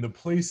thing? And the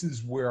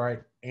places where I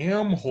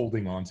am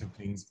holding on to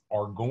things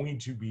are going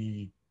to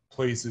be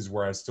places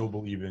where I still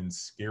believe in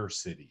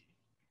scarcity.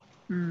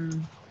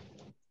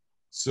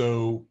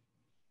 So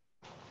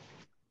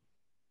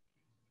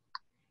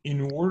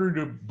in order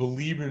to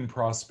believe in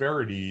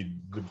prosperity,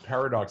 the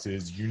paradox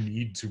is you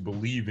need to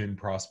believe in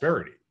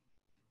prosperity.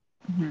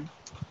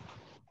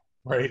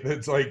 Right?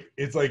 It's like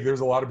there's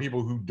a lot of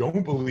people who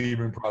don't believe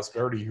in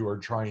prosperity who are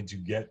trying to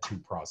get to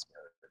prosperity.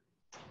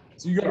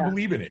 So you got to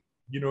believe in it,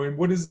 and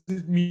what does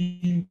it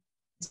mean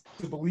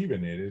to believe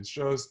in it? It's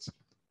just,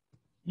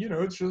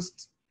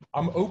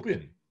 I'm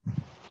open.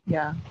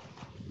 Yeah.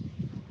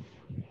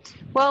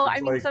 Well,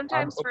 I mean,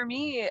 sometimes for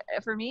me,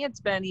 it's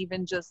been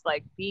even just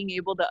like being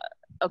able to,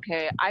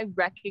 okay, I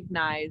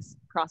recognize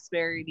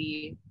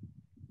prosperity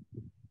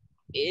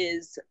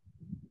is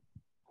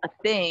a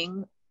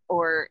thing,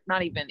 or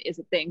not even is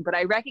a thing, but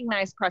I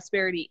recognize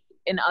prosperity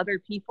in other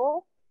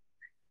people.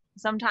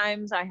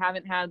 Sometimes I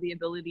haven't had the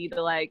ability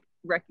to like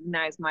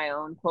recognize my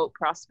own quote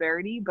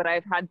prosperity, but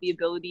I've had the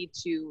ability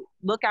to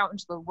look out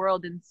into the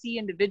world and see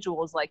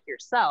individuals like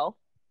yourself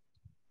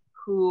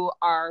who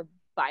are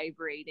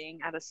vibrating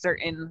at a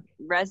certain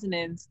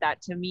resonance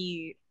that to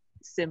me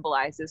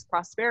symbolizes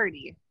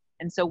prosperity.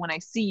 And so when I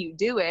see you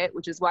do it,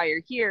 which is why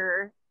you're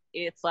here,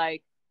 it's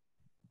like,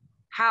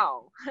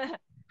 how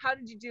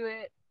did you do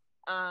it?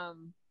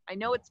 I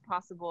know it's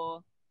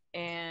possible,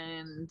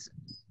 and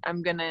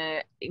I'm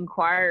gonna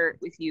inquire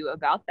with you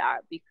about that,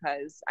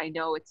 because I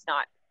know it's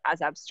not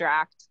as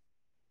abstract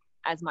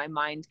as my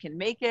mind can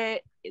make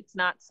it. It's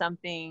not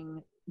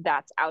something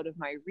that's out of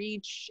my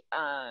reach.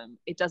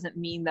 It doesn't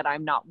mean that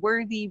I'm not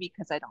worthy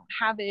because I don't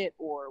have it,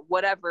 or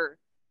whatever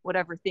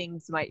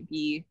things might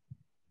be,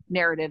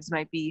 narratives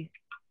might be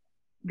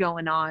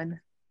going on.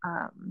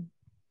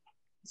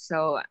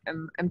 So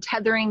I'm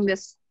tethering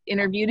this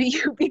interview to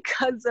you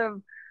because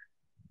of,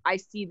 I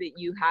see that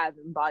you have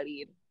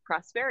embodied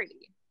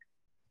prosperity.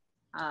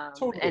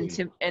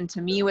 Totally. And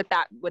to me, what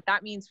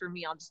that means for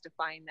me, I'll just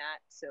define that.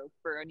 So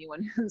for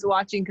anyone who's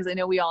watching, because I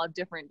know we all have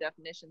different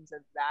definitions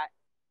of that,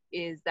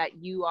 is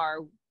that you are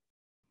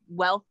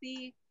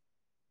wealthy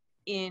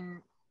in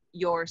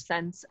your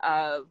sense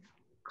of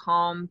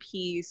calm,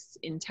 peace,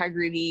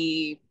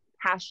 integrity,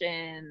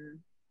 passion,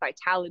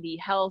 vitality,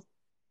 health,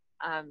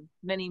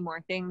 many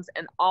more things,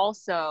 and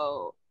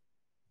also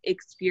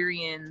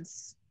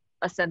experience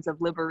a sense of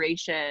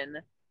liberation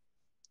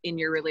in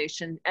your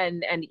relation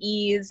and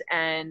ease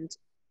and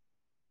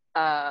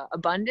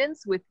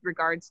abundance with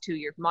regards to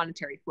your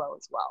monetary flow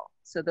as well.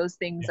 So those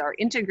things Yeah. are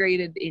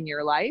integrated in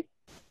your life,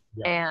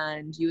 Yeah.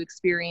 and you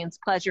experience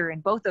pleasure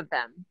in both of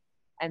them.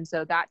 And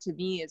so that to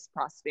me is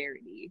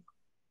prosperity.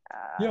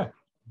 Yeah.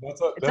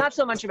 It's not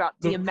so much about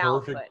the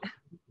amount, perfect,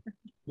 but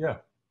yeah,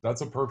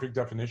 that's a perfect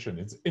definition.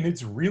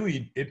 It's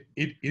really,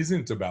 it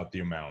isn't about the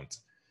amount.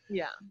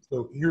 yeah.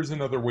 So here's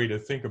another way to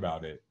think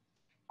about it.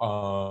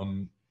 All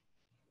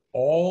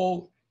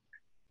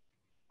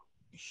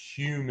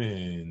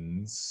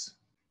humans,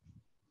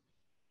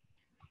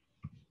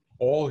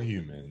 all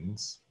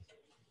humans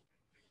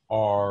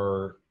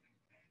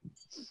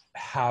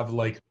have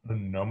like a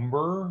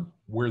number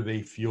where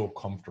they feel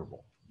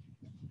comfortable.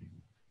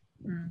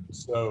 Mm.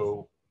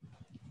 So,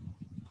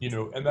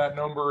 and that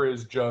number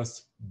is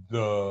just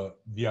the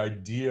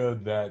idea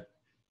that,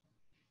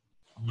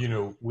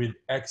 with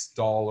X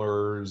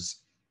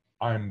dollars,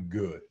 I'm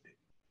good.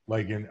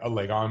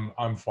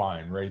 I'm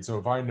fine, right? So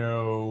if I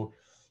know,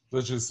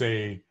 let's just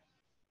say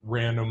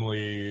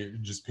randomly,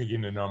 just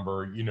picking a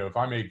number, if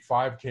I make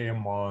 5K a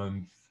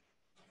month,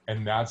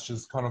 and that's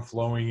just kind of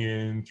flowing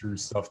in through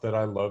stuff that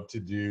I love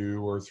to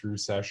do or through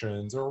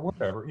sessions or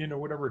whatever,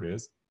 whatever it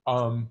is.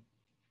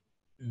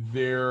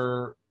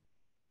 There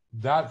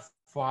that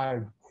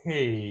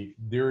 5K,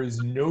 there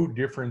is no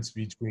difference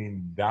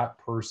between that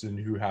person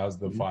who has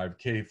the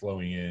 5K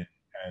flowing in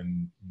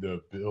and the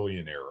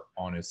billionaire,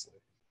 honestly.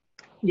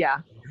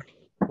 Yeah.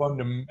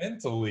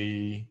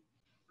 Fundamentally,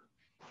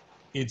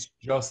 it's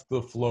just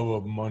the flow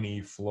of money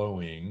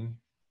flowing.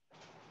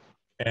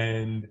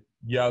 And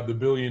yeah, the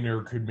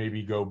billionaire could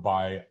maybe go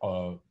buy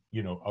a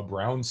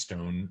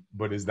brownstone,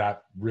 but is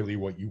that really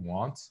what you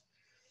want?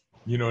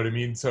 You know what I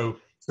mean? So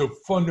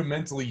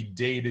fundamentally,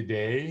 day to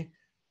day,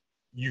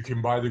 you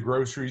can buy the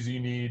groceries you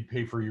need,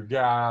 pay for your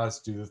gas,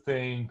 do the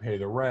thing, pay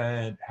the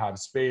rent, have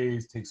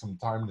space, take some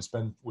time to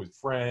spend with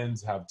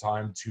friends, have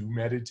time to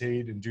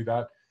meditate and do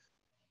that.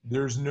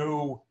 There's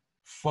no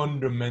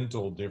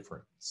fundamental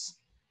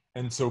difference.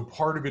 And so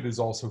part of it is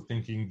also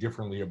thinking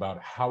differently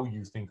about how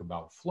you think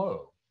about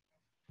flow,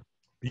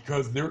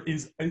 because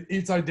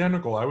it's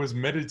identical. I was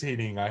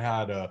meditating. I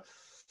had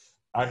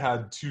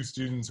two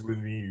students with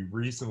me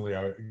recently.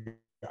 I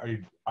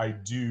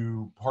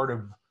do part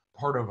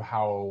of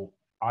how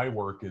I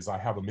work is I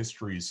have a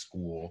mystery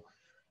school,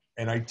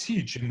 and I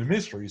teach in the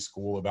mystery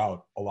school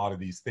about a lot of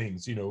these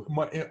things.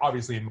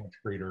 Obviously in much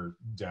greater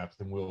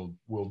depth, and we'll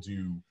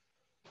do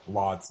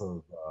lots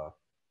of.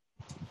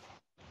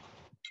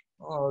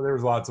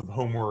 There's lots of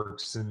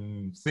homeworks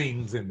and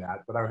things in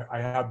that, but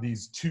I have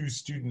these two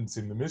students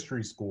in the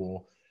mystery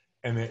school,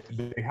 and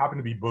they happen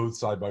to be both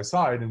side by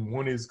side, and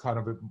one is kind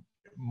of a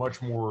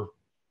much more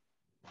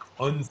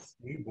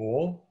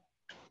unstable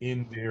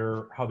in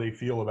their how they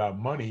feel about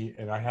money,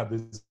 and I have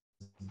this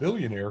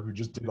billionaire who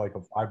just did like a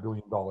 $5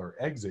 billion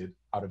exit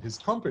out of his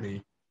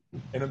company,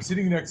 and I'm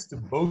sitting next to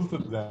both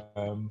of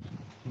them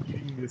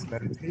leading this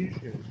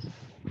meditation,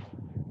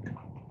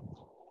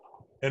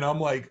 and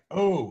I'm like,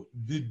 oh,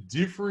 the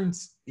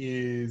difference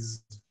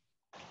is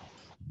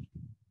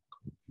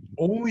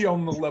only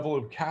on the level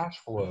of cash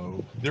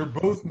flow. They're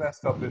both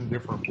messed up in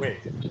different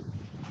ways.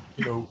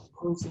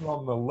 Person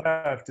on the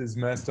left is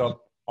messed up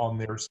on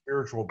their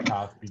spiritual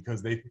path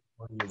because they think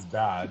money is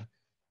bad.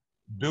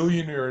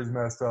 Billionaire is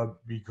messed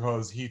up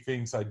because he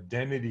thinks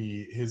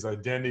his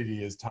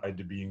identity is tied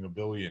to being a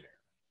billionaire.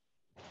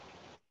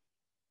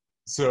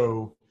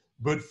 So,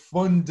 but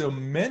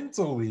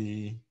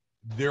fundamentally,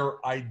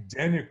 they're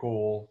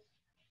identical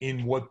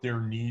in what their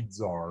needs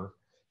are,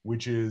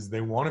 which is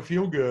they want to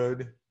feel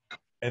good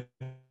and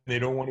they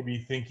don't want to be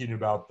thinking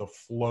about the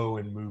flow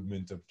and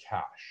movement of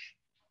cash.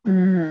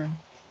 Mm.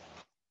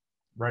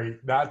 Right?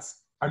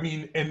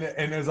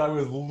 And as I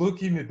was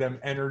looking at them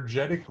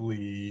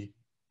energetically,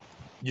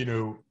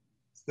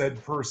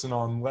 said person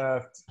on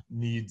left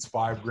needs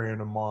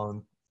 $5,000 a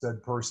month,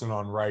 said person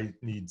on right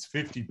needs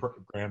 50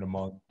 grand a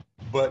month.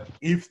 But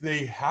if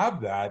they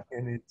have that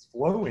and it's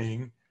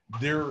flowing,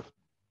 they're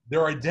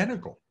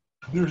identical.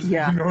 There's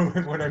Yeah. you know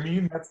what I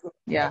mean? That's the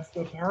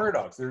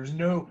paradox. There's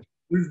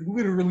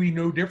literally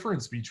no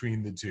difference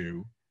between the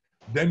two.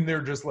 Then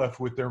they're just left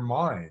with their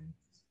minds.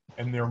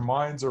 And their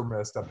minds are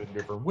messed up in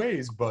different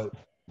ways, but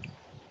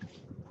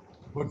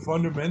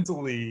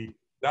fundamentally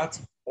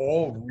that's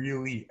all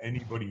really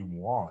anybody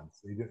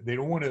wants. They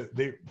don't want to.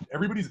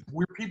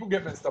 Where people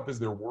get messed up is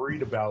they're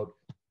worried about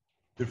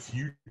the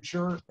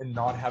future and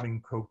not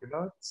having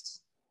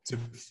coconuts to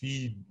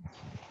feed,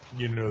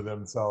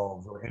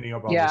 themselves or any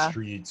up on the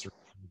streets or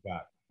like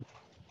that.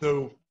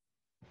 So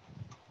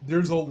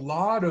there's a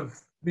lot of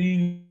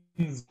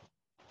things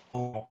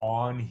going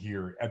on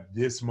here at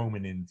this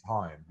moment in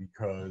time,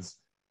 because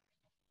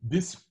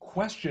this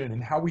question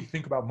and how we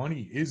think about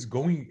money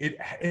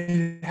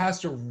it has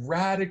to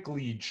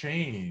radically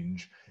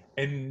change,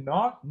 and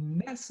not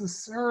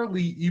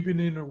necessarily even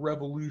in a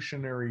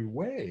revolutionary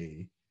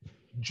way.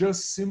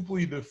 Just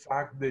simply the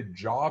fact that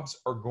jobs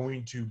are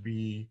going to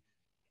be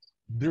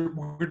they're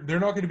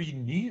not going to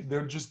be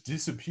they'll just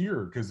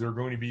disappear, because there are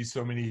going to be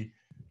so many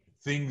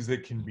things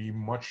that can be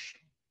much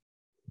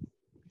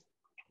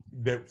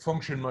that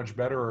function much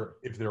better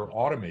if they're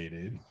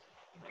automated.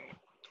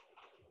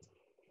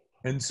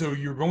 And so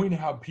you're going to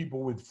have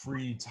people with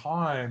free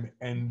time,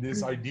 and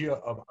this idea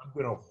of I'm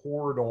going to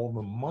hoard all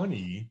the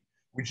money,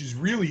 which is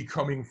really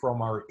coming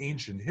from our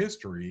ancient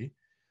history,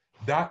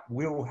 that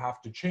will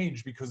have to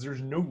change, because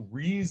there's no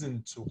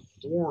reason to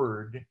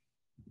hoard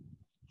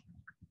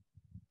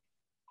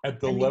at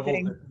the level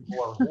Anything. that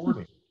people are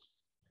hoarding.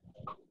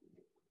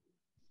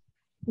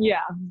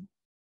 Yeah.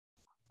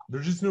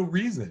 There's just no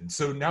reason.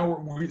 So now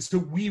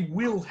we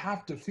will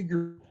have to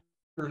figure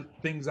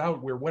things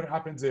out, where what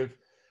happens if,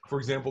 for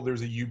example,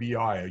 there's a UBI,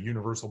 a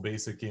universal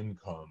basic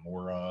income,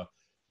 or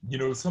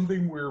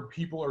something where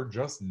people are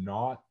just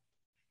not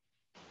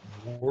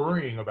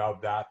worrying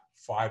about that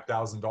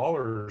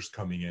 $5,000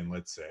 coming in,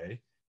 let's say.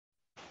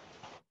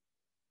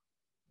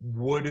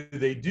 What do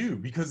they do?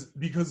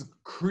 Because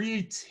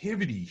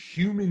creativity,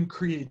 human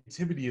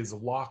creativity, is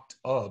locked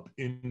up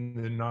in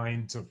the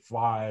 9 to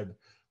 5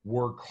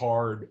 work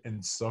hard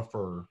and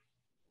suffer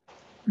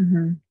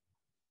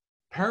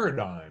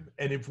paradigm.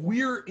 And if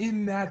we're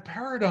in that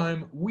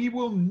paradigm, we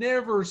will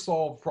never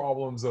solve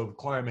problems of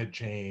climate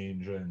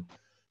change and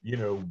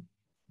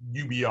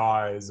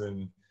UBIs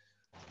and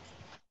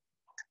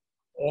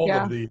all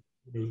of the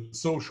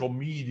social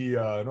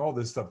media and all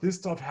this stuff. This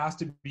stuff has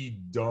to be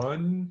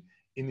done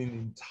in an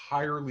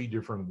entirely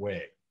different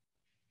way.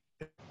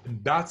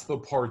 And that's the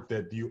part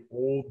that the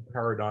old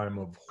paradigm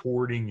of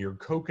hoarding your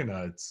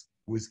coconuts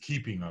was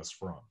keeping us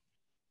from.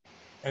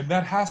 And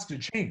that has to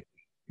change,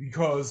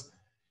 because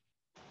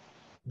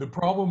the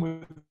problem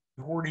with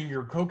hoarding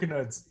your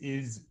coconuts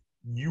is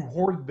you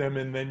hoard them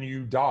and then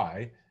you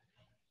die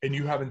and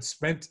you haven't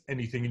spent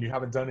anything and you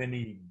haven't done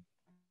any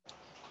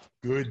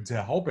good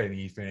to help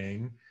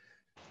anything.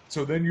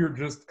 So then you're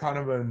just kind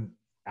of an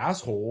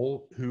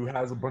asshole who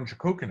has a bunch of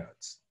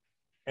coconuts.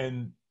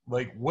 And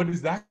like, what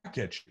does that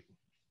get you?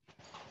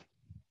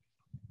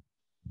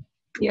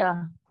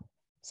 Yeah.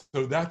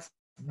 So that's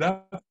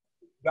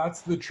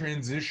the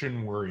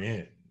transition we're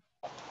in.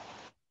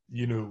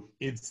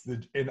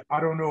 And I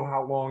don't know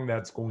how long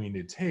that's going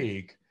to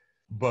take,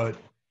 but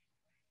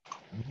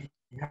we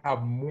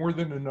have more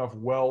than enough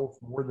wealth,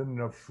 more than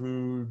enough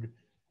food.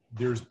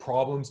 There's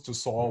problems to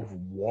solve.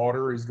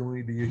 Water is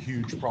going to be a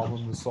huge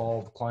problem to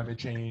solve. Climate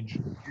change,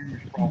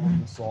 huge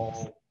problem to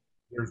solve.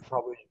 There's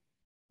probably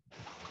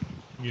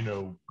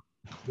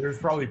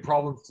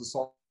problems to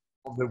solve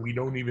that we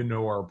don't even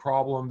know are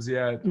problems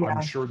yet. Yeah.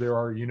 I'm sure there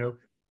are,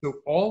 so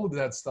all of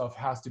that stuff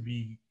has to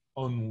be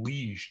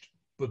unleashed.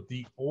 But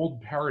the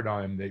old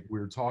paradigm that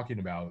we're talking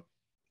about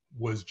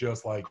was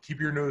just like,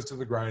 keep your nose to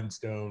the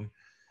grindstone,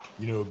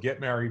 get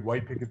married,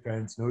 white picket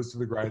fence, nose to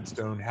the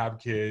grindstone, have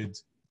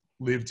kids,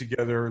 live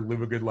together,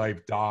 live a good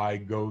life, die,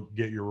 go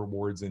get your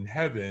rewards in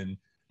heaven.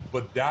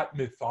 But that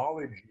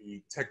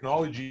mythology,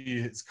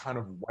 technology has kind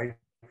of wiped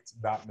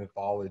that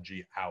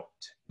mythology out.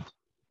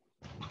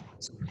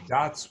 So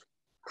that's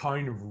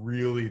kind of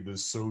really the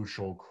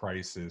social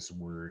crisis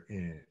we're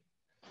in.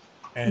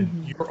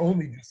 And you're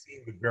only just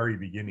seeing the very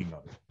beginning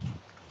of it.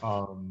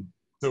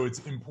 So it's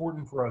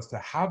important for us to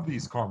have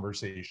these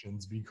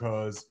conversations,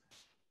 because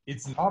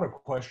it's not a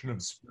question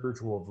of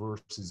spiritual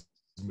versus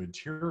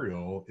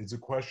material. It's a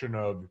question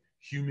of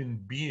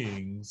human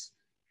beings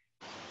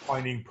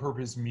finding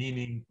purpose,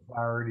 meaning,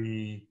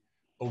 clarity,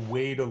 a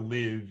way to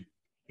live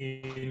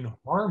in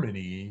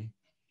harmony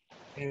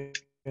and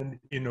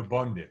in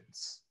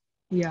abundance.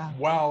 Yeah.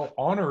 While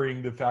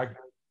honoring the fact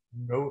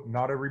that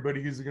not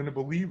everybody is going to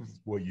believe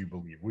what you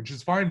believe, which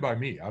is fine by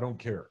me. I don't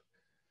care.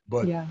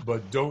 But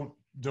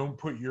don't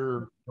put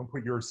your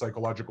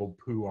psychological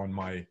poo on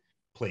my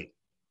plate.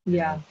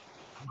 Yeah.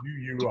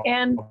 You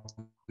and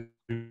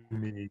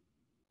me.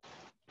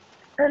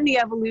 And the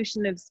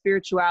evolution of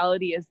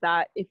spirituality is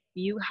that if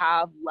you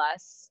have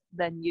less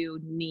than you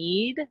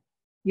need,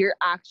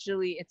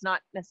 it's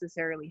not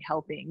necessarily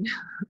helping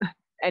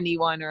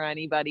anyone or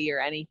anybody or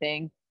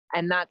anything.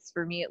 And that's,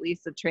 for me at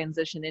least, a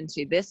transition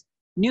into this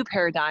new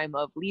paradigm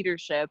of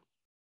leadership,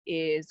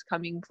 is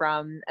coming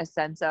from a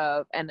sense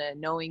of and a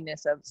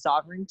knowingness of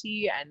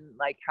sovereignty, and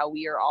like how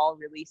we are all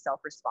really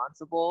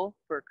self-responsible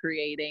for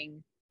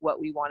creating what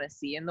we want to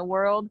see in the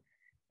world.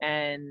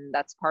 And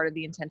that's part of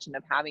the intention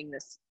of having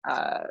this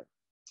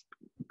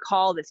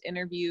call, this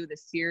interview,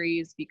 this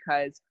series,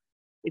 because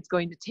it's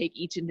going to take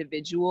each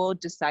individual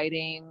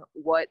deciding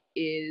what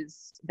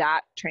is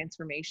that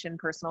transformation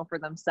personal for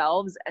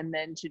themselves, and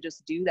then to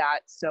just do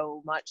that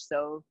so much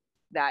so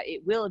that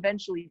it will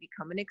eventually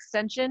become an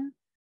extension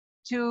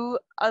to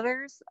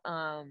others.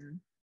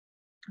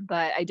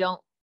 But I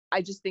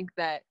just think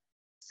that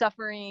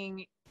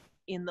suffering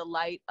in the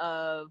light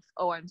of,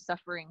 oh, I'm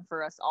suffering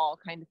for us all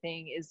kind of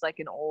thing, is like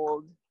an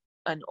old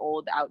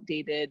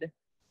outdated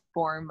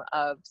form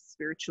of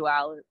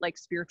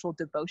spiritual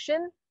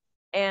devotion.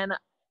 And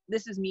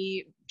this is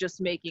me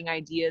just making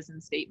ideas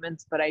and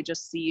statements, but I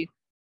just see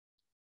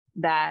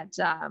that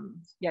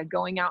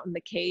going out in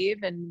the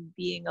cave and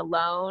being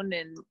alone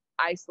and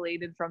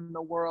isolated from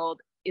the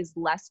world is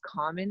less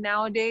common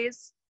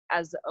nowadays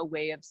as a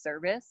way of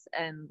service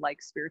and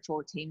like spiritual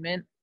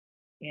attainment.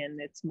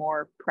 and it's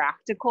more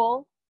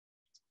practical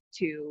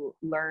to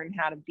learn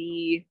how to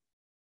be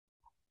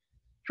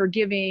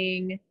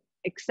forgiving,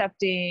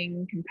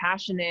 accepting,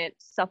 compassionate,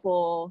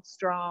 supple,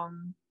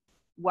 strong,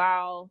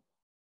 while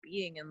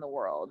being in the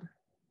world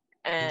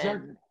and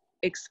Exactly.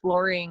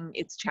 exploring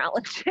its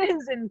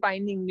challenges and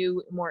finding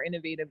new, more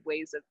innovative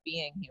ways of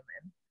being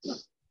human.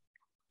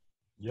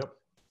 Yep.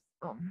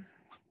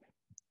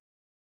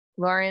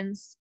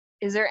 Lawrence,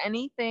 is there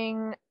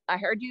anything, I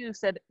heard you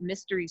said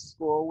mystery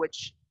school,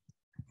 which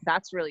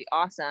that's really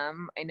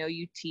awesome. I know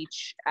you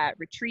teach at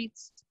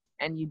retreats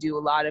and you do a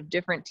lot of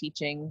different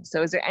teaching.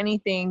 So is there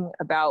anything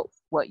about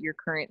what you're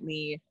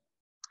currently,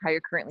 how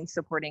you're currently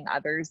supporting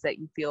others that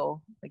you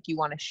feel like you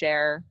want to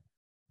share?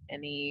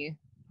 Any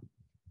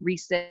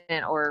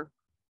recent or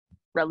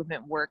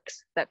relevant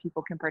works that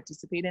people can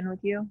participate in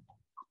with you?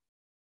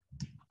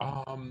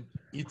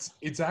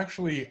 It's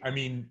actually, I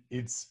mean,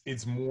 it's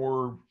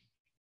more,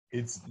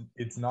 it's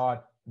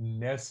not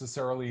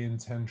necessarily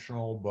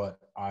intentional, but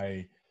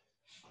I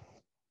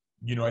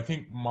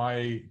think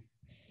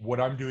what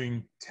I'm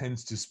doing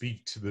tends to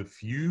speak to the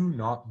few,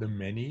 not the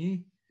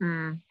many.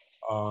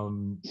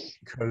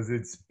 Because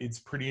it's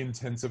pretty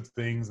intensive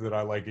things that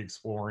I like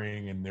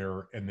exploring, and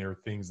they're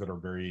things that are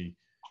very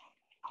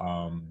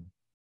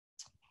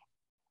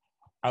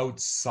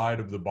outside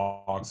of the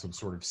box of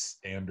sort of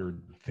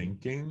standard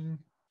thinking.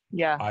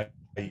 Yeah.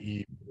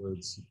 i.e. whether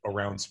it's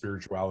around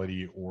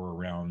spirituality or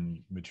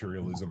around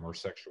materialism or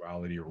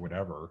sexuality or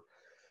whatever.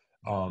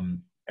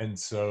 And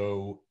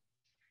so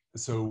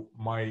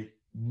my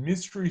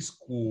mystery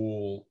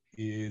school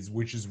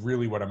which is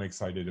really what I'm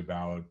excited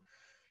about.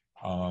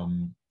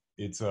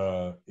 It's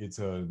a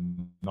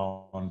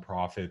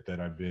nonprofit that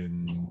have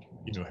been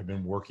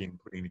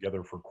putting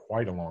together for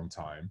quite a long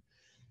time.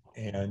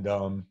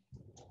 And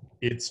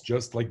it's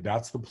just like,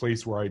 that's the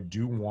place where I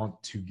do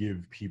want to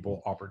give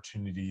people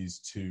opportunities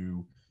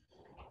to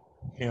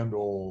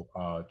handle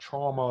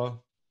trauma,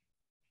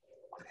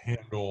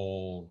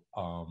 handle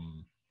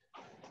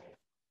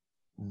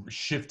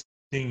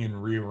shifting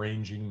and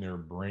rearranging their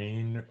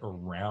brain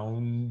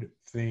around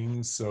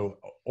things. So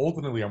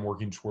ultimately, I'm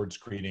working towards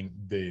creating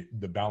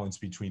the balance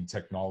between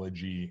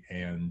technology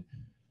and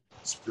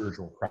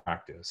spiritual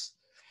practice,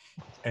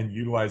 and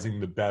utilizing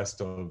the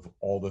best of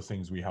all the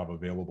things we have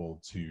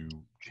available to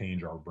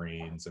change our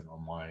brains and our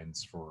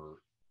minds for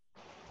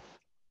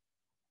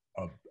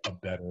a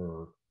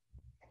better,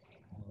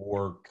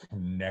 more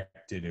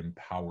connected,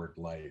 empowered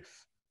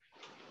life.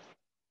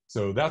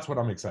 So that's what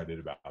I'm excited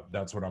about.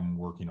 That's what I'm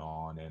working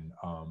on. And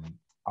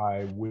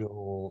I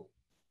will,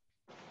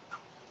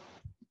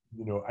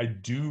 I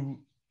do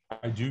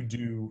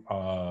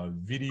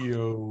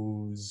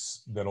videos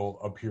that'll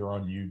appear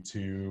on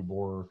YouTube,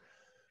 or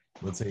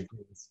let's say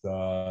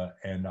Insta,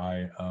 and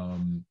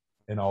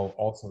I'll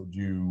also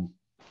do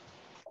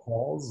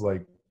calls,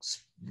 like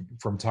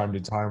from time to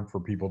time, for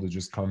people to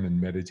just come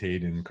and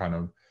meditate and kind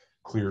of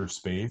clear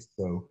space.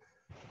 So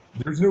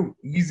there's no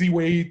easy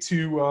way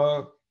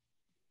to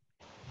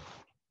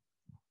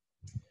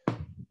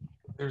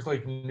there's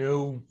like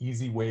no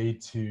easy way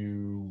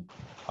to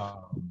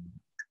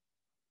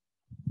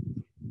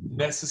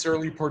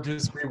necessarily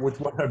participate with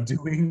what I'm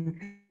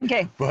doing.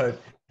 Okay.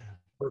 But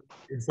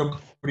if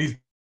somebody's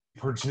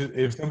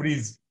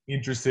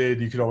interested,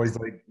 you could always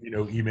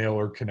email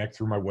or connect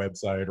through my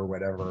website or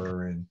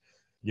whatever. And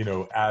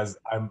as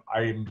I'm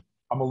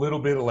a little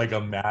bit like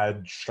a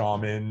mad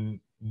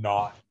shaman,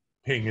 not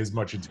paying as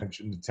much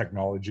attention to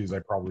technology as I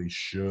probably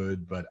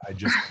should, but I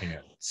just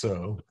can't.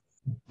 So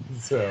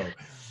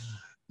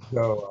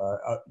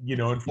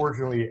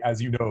unfortunately, as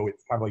you know,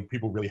 it's kind of like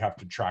people really have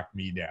to track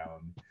me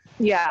down.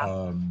 Yeah.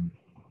 And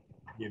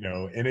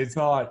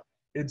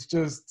it's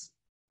just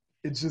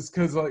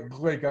because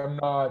I'm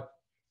not,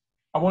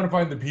 I want to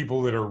find the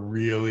people that are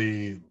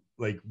really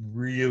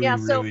really.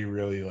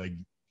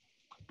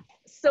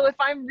 So if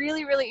I'm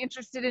really, really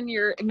interested in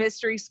your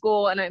mystery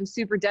school and I'm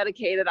super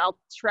dedicated, I'll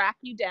track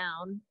you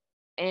down.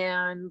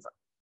 And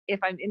if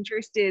I'm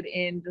interested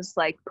in just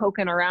like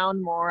poking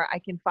around more, I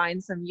can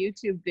find some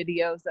YouTube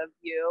videos of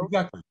you.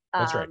 Exactly.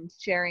 That's right.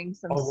 Sharing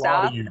some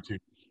stuff.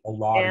 A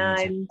lot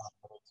of YouTube.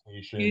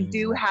 You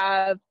do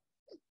have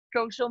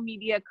social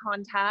media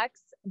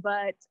contacts,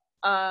 but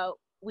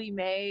we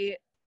may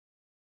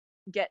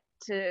get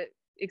to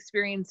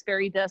experience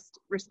fairy dust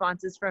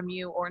responses from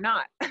you or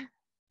not.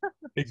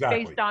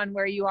 Exactly. Based on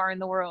where you are in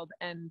the world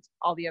and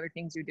all the other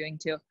things you're doing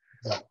too.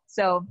 Yeah.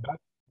 So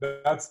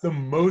that's the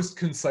most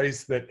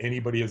concise that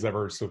anybody has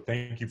ever. So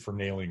thank you for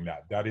nailing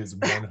that. That is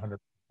 100%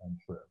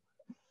 true.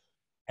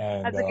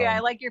 And that's okay. I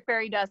like your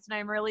fairy dust, and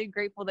I'm really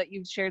grateful that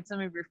you've shared some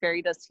of your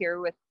fairy dust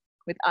here with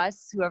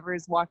us, whoever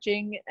is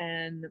watching,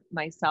 and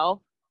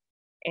myself.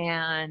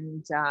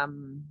 And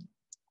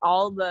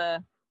all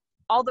the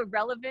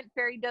relevant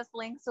fairy dust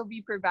links will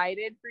be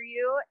provided for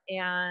you.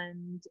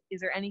 And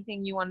is there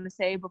anything you want to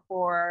say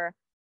before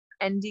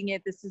ending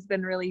it? This has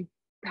been really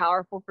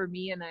powerful for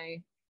me, and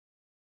I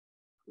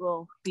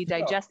will be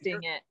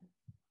digesting it.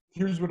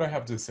 Here's what I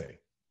have to say.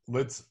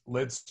 Let's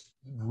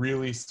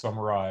really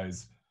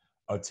summarize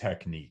a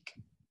technique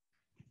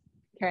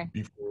Okay.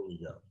 before we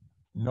go.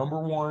 Number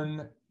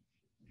one,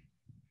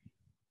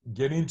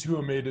 get into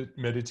a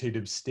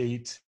meditative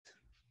state,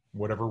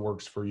 whatever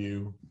works for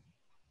you.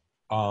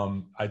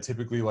 I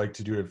typically like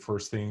to do it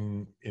first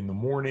thing in the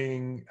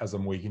morning as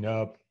I'm waking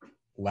up,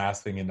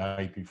 last thing at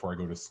night before I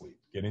go to sleep.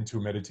 Get into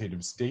a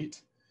meditative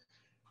state.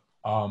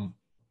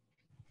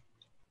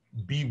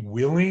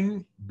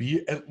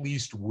 Be at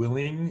least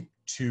willing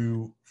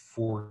to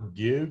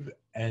forgive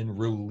and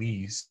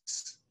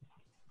release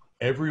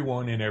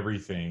everyone and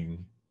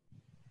everything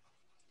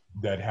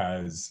that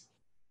has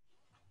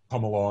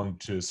come along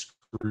to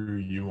screw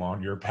you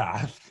on your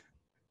path.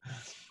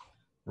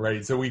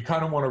 Right? So we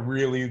kind of want to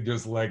really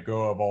just let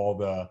go of all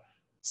the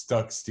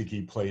stuck,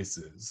 sticky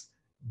places,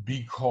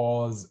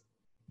 because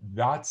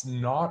that's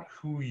not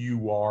who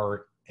you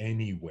are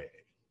anyway.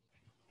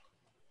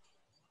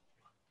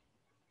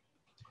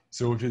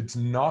 So if it's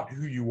not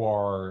who you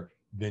are,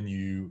 then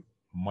you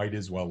might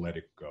as well let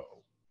it go.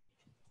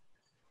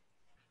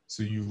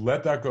 So you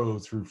let that go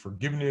through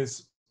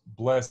forgiveness,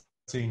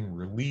 blessing,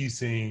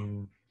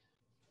 releasing,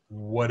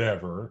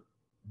 whatever.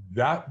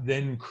 That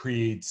then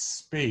creates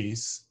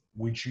space,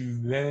 which you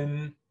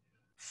then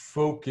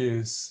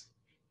focus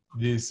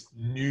this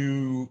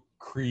new,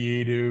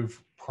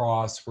 creative,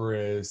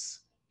 prosperous,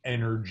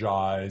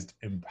 energized,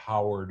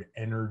 empowered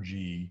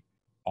energy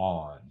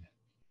on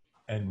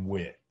and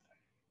with.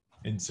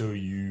 And so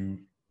you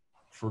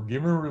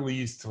forgive and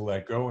release to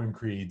let go and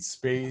create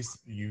space.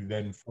 You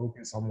then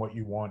focus on what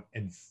you want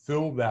and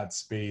fill that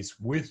space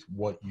with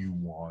what you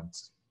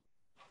want.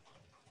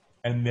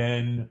 And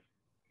then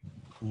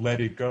let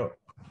it go.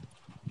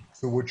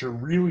 So what you're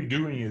really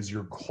doing is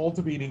you're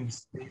cultivating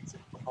states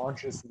of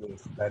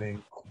consciousness that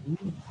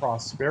include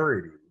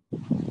prosperity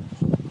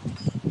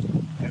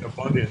and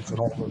abundance and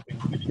all the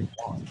things that you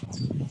want.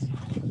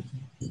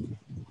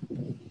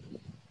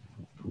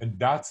 And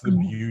that's the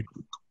beauty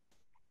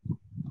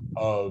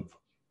of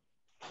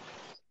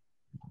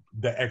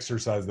the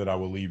exercise that I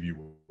will leave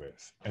you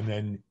with. And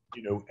then,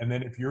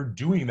 if you're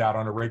doing that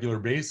on a regular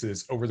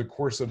basis over the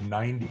course of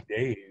 90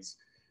 days,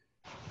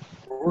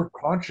 your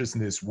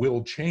consciousness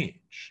will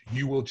change.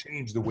 You will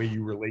change the way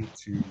you relate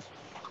to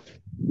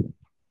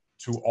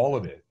all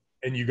of it.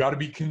 And you got to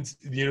be,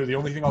 the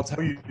only thing I'll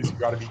tell you is you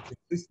got to be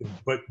consistent,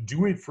 but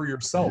do it for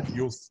yourself.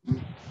 You'll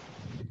see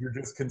if you're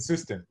just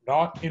consistent,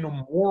 not in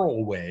a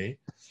moral way,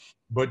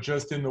 but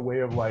just in the way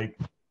of like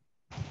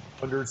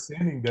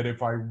understanding that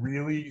if I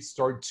really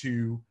start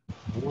to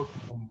work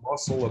the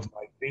muscle of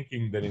my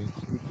thinking that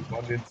includes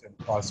abundance and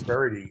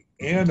prosperity,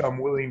 and I'm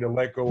willing to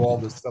let go all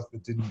the stuff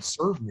that didn't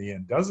serve me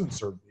and doesn't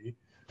serve me,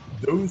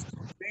 those two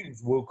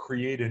things will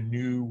create a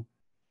new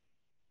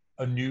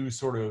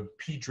sort of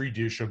petri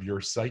dish of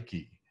your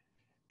psyche.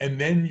 And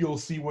then you'll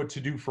see what to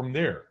do from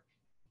there.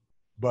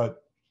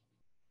 But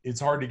it's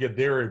hard to get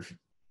there if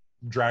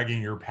dragging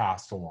your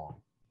past along.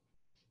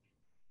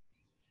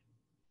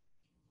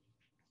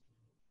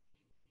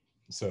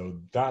 So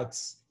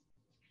that's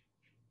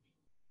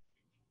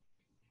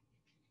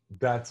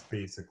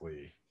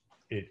basically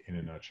it in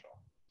a nutshell.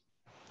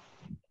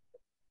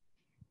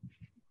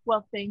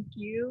 Well, thank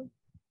you.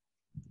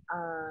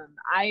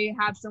 I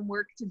have some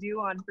work to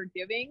do on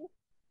forgiving.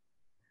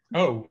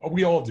 Oh,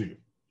 we all do.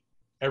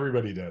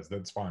 Everybody does.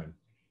 That's fine.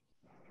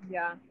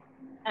 Yeah.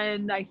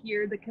 And I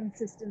hear the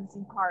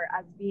consistency part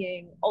as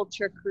being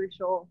ultra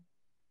crucial,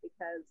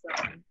 because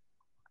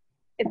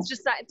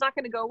it's not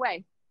going to go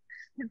away.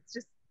 It's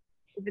just,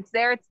 if it's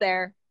there, it's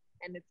there.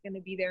 And it's going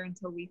to be there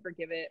until we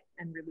forgive it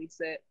and release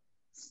it.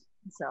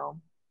 So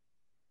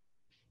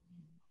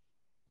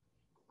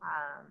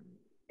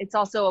it's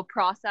also a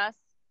process,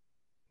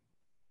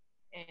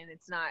 and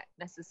it's not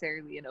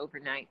necessarily an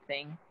overnight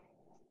thing.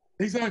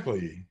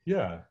 Exactly.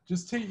 Yeah.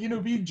 Just take,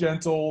 be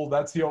gentle.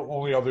 That's the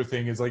only other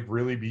thing is like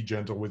really be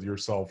gentle with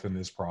yourself in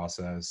this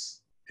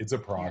process. It's a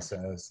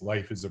process. Yeah.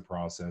 Life is a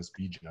process.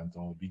 Be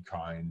gentle, be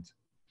kind.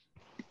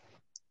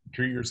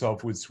 Treat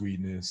yourself with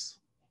sweetness.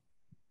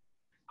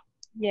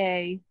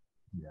 Yay.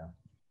 Yeah.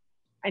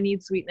 I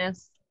need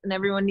sweetness, and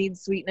everyone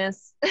needs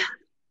sweetness.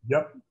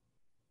 Yep.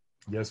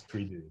 Yes,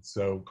 we do.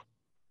 So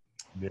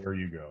there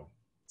you go.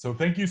 So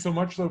thank you so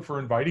much, though, for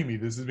inviting me.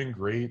 This has been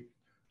great.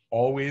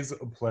 Always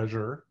a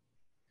pleasure.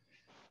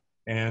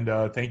 And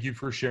thank you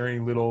for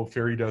sharing little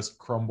fairy dust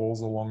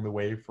crumbles along the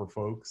way for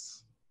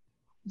folks.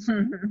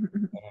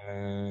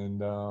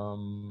 And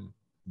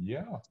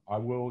yeah, I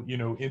will,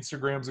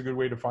 Instagram's a good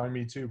way to find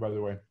me too, by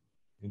the way.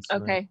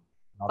 Instagram, okay.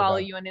 Follow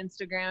you on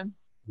Instagram.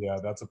 Yeah,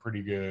 that's a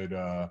pretty good,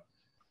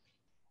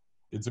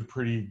 it's a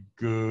pretty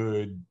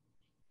good,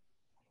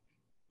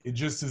 it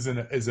just is an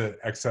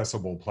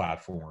accessible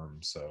platform.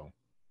 So.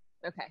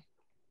 Okay.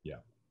 Yeah.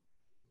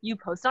 You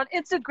post on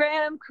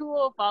Instagram.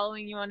 Cool.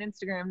 Following you on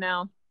Instagram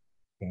now.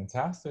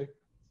 Fantastic.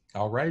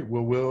 All right.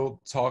 Well,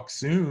 we'll talk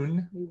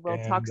soon. We will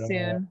talk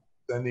soon.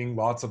 Sending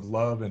lots of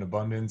love and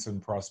abundance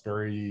and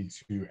prosperity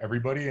to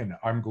everybody. And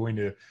I'm going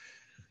to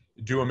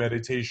do a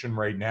meditation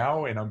right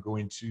now, and I'm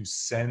going to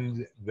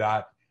send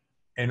that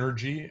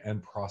energy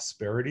and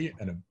prosperity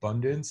and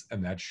abundance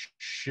and that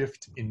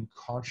shift in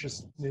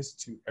consciousness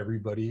to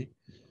everybody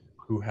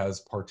who has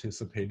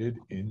participated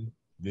in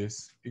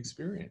this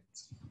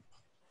experience,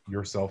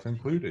 yourself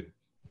included.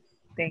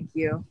 Thank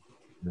you.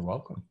 You're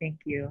welcome. Thank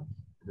you.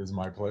 It is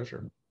my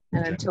pleasure.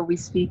 And until we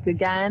speak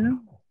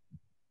again,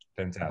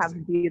 Fantastic. have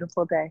a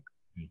beautiful day.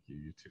 Thank you.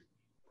 You too.